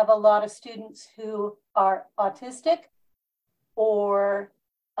classroom, we have a lot of students who are autistic or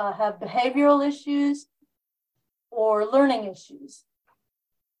have behavioral issues or learning issues.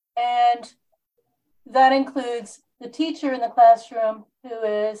 And that includes the teacher in the classroom who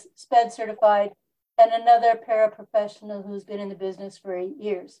is SPED certified and another paraprofessional who's been in the business for 8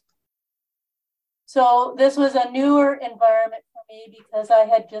 years. So this was a newer environment for me because I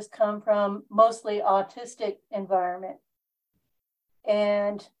had just come from mostly autistic environment.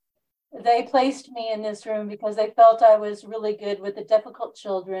 And they placed me in this room because they felt I was really good with the difficult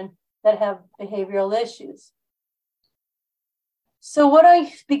children that have behavioral issues. So what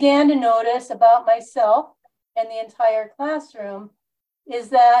I began to notice about myself and the entire classroom is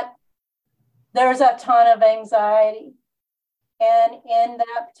that there's a ton of anxiety. And in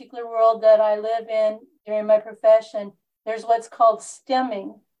that particular world that I live in during my profession, there's what's called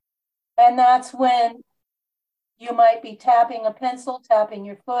stemming. And that's when you might be tapping a pencil, tapping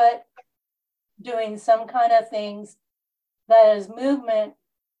your foot, doing some kind of things that is movement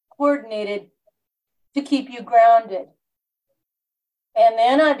coordinated to keep you grounded. And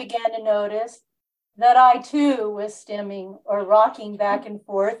then I began to notice that I too was stemming or rocking back and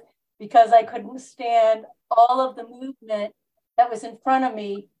forth because I couldn't stand all of the movement that was in front of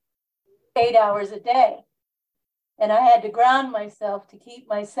me 8 hours a day. And I had to ground myself to keep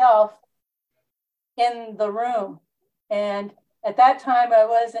myself in the room. And at that time, I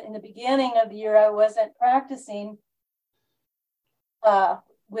wasn't, in the beginning of the year, I wasn't practicing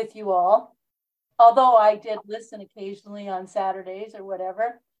with you all, although I did listen occasionally on Saturdays or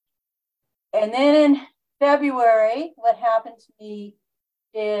whatever. And then in February, what happened to me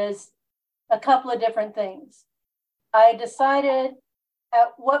is a couple of different things. I decided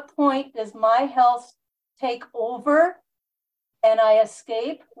at what point does my health take over and I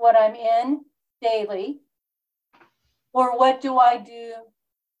escape what I'm in daily, or what do I do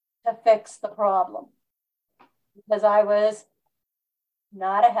to fix the problem? Because I was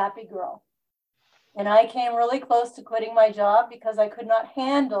not a happy girl. And I came really close to quitting my job because I could not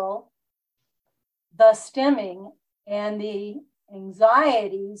handle the stemming and the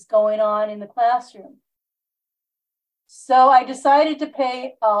anxieties going on in the classroom. So I decided to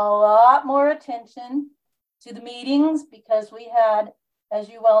pay a lot more attention to the meetings because we had, as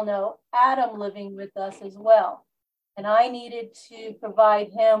you well know, Adam living with us as well. And I needed to provide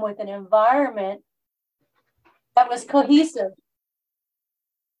him with an environment that was cohesive.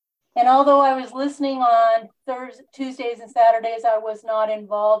 And although I was listening on Tuesdays and Saturdays, I was not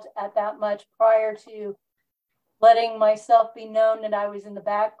involved at that much prior to letting myself be known that I was in the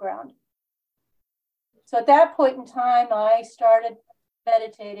background. So at that point in time, I started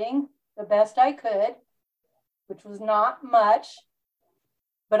meditating the best I could, which was not much,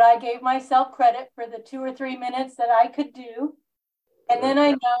 but I gave myself credit for the 2 or 3 minutes that I could do. And then I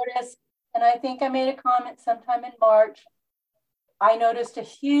noticed, and I think I made a comment sometime in March, I noticed a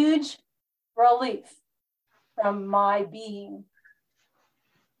huge relief from my being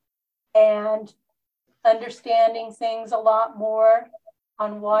and understanding things a lot more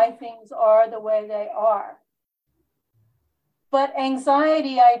on why things are the way they are. But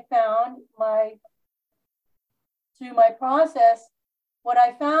anxiety, I found through my process, what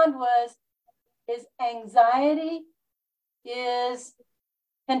I found is anxiety is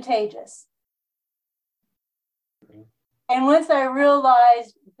contagious. And once I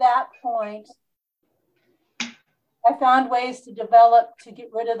realized that point, I found ways to develop to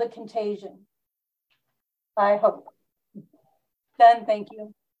get rid of the contagion. I hope. Done, thank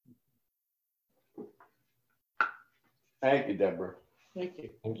you. Thank you, Deborah. Thank you.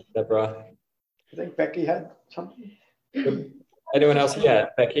 Thank you, Deborah. I think Becky had something. Anyone else? Yeah,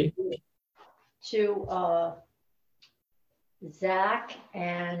 Becky. To Zach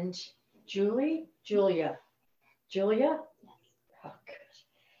and Julia. Oh, good.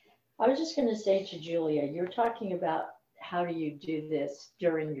 I was just going to say to Julia, you're talking about how do you do this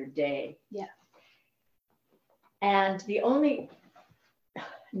during your day? Yeah. And the only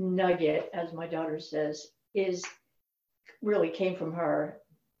nugget, as my daughter says, is really came from her.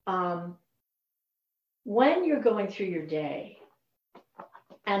 When you're going through your day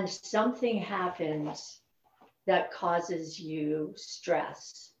and something happens that causes you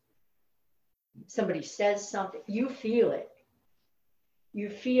stress, somebody says something, you feel it. You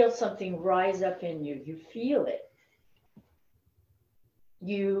feel something rise up in you. You feel it.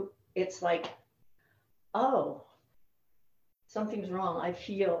 It's like, oh, something's wrong. I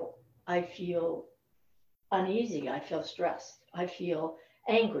feel uneasy. I feel stressed. I feel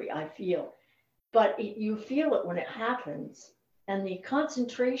angry. But you feel it when it happens. And the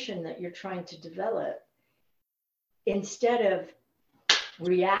concentration that you're trying to develop, instead of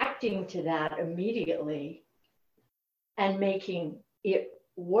reacting to that immediately and making it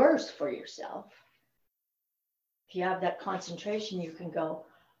worse for yourself, if you have that concentration, you can go,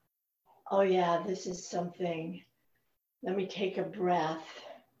 oh yeah, this is something. Let me take a breath.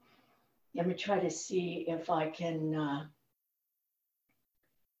 Let me try to see if I can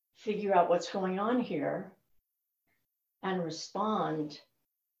figure out what's going on here and respond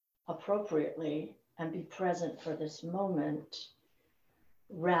appropriately and be present for this moment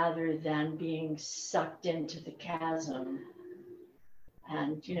rather than being sucked into the chasm.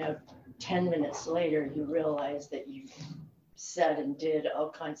 And, 10 minutes later, you realize that you said and did all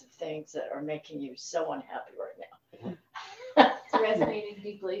kinds of things that are making you so unhappy right now. It's resonating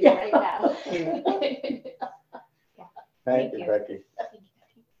deeply right now. Thank you, Becky.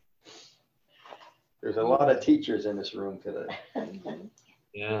 There's a lot of teachers in this room today.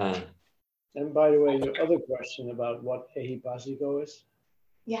 Yeah. And by the way, your other question about what ehipasiko is.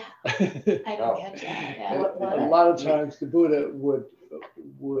 Yeah, I didn't catch that. Yeah. A lot of times the Buddha would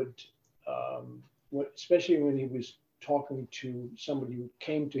especially when he was talking to somebody who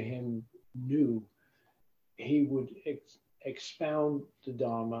came to him new, he would expound the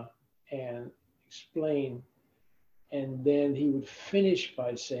Dharma and explain, and then he would finish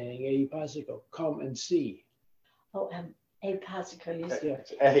by saying, ehipasiko, come and see. Oh, ehipasiko, you said.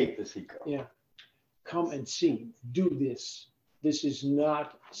 Ehipasiko. Yeah, come and see, do this. This is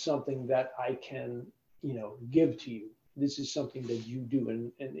not something that I can, give to you. This is something that you do.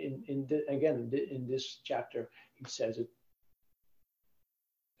 And in this chapter, he says it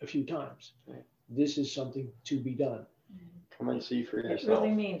a few times. Right? This is something to be done. Come and see for yourself. It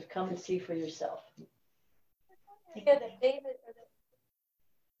really means come and see for yourself. Yeah, David,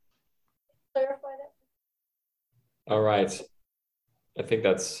 clarify that. All right. I think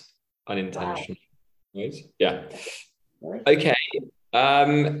that's unintentional. Wow. Right? Yeah. Okay.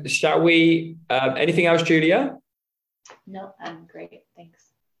 Shall we? Anything else, Julia? No, I'm great.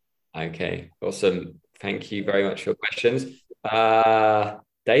 Thanks. Okay. Awesome. Thank you very much for your questions.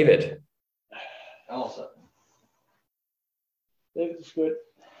 David. I'm all set. David's good.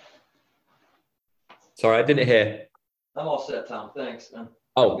 Sorry, I didn't hear. I'm all set, Tom. Thanks, man.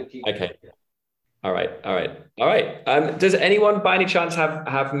 Oh, okay. All right. Does anyone by any chance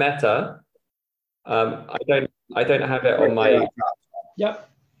have Meta? I don't have it on my. Yep.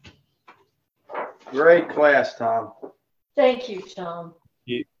 Great class, Tom. Thank you, Tom.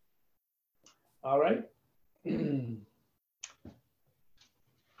 All right.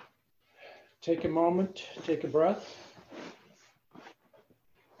 Take a moment, take a breath.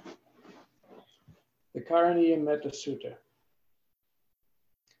 The Karaniya Metta Sutta.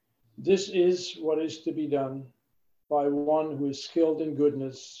 This is what is to be done by one who is skilled in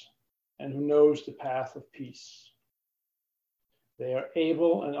goodness and who knows the path of peace. They are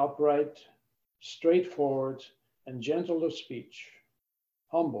able and upright, straightforward and gentle of speech,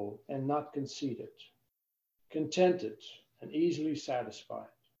 humble and not conceited, contented and easily satisfied.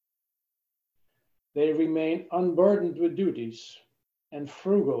 They remain unburdened with duties and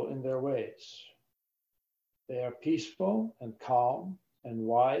frugal in their ways. They are peaceful and calm and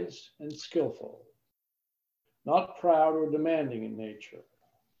wise and skillful, not proud or demanding in nature.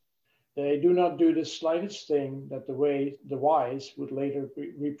 They do not do the slightest thing that the wise would later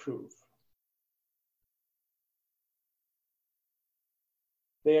reprove.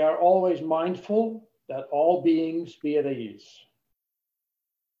 They are always mindful that all beings be at ease.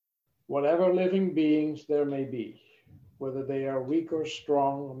 Whatever living beings there may be, whether they are weak or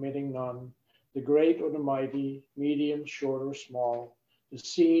strong, omitting none, the great or the mighty, medium, short or small, the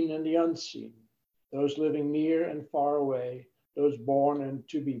seen and the unseen, those living near and far away, those born and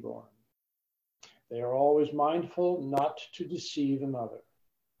to be born. They are always mindful not to deceive another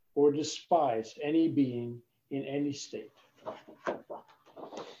or despise any being in any state.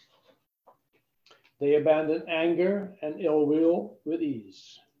 They abandon anger and ill will with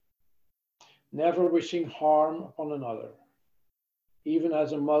ease, never wishing harm upon another. Even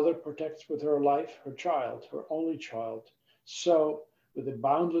as a mother protects with her life her child, her only child, so with a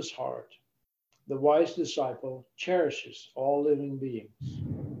boundless heart, the wise disciple cherishes all living beings.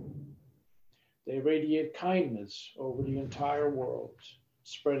 They radiate kindness over the entire world,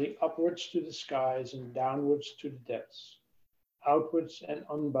 spreading upwards to the skies and downwards to the depths, outwards and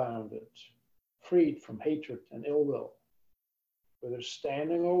unbounded, freed from hatred and ill will. Whether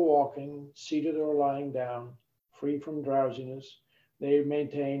standing or walking, seated or lying down, free from drowsiness, they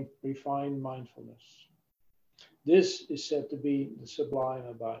maintain refined mindfulness. This is said to be the sublime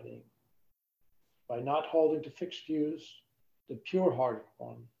abiding. By not holding to fixed views, the pure-hearted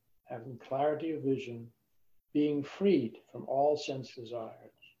one, having clarity of vision, being freed from all sense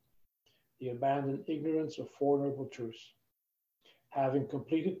desires, the abandoned ignorance of Four Noble Truths. Having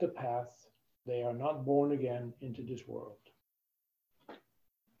completed the path, they are not born again into this world.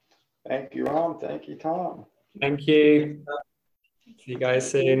 Thank you, Ram. Thank you, Tom. Thank you. See you guys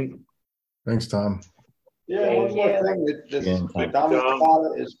soon. Thanks, Tom. Yeah, one more thing. The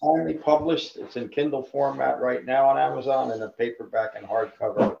Dhammapada is finally published. It's in Kindle format right now on Amazon and a paperback and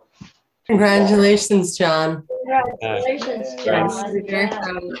hardcover. Congratulations, John. Congratulations, John.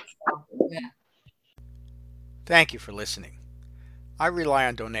 Thank you for listening. I rely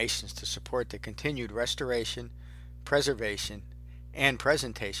on donations to support the continued restoration, preservation, and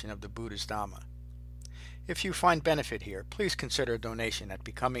presentation of the Buddha's Dhamma. If you find benefit here, please consider a donation at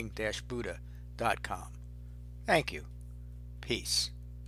becoming-buddha.com. Thank you. Peace.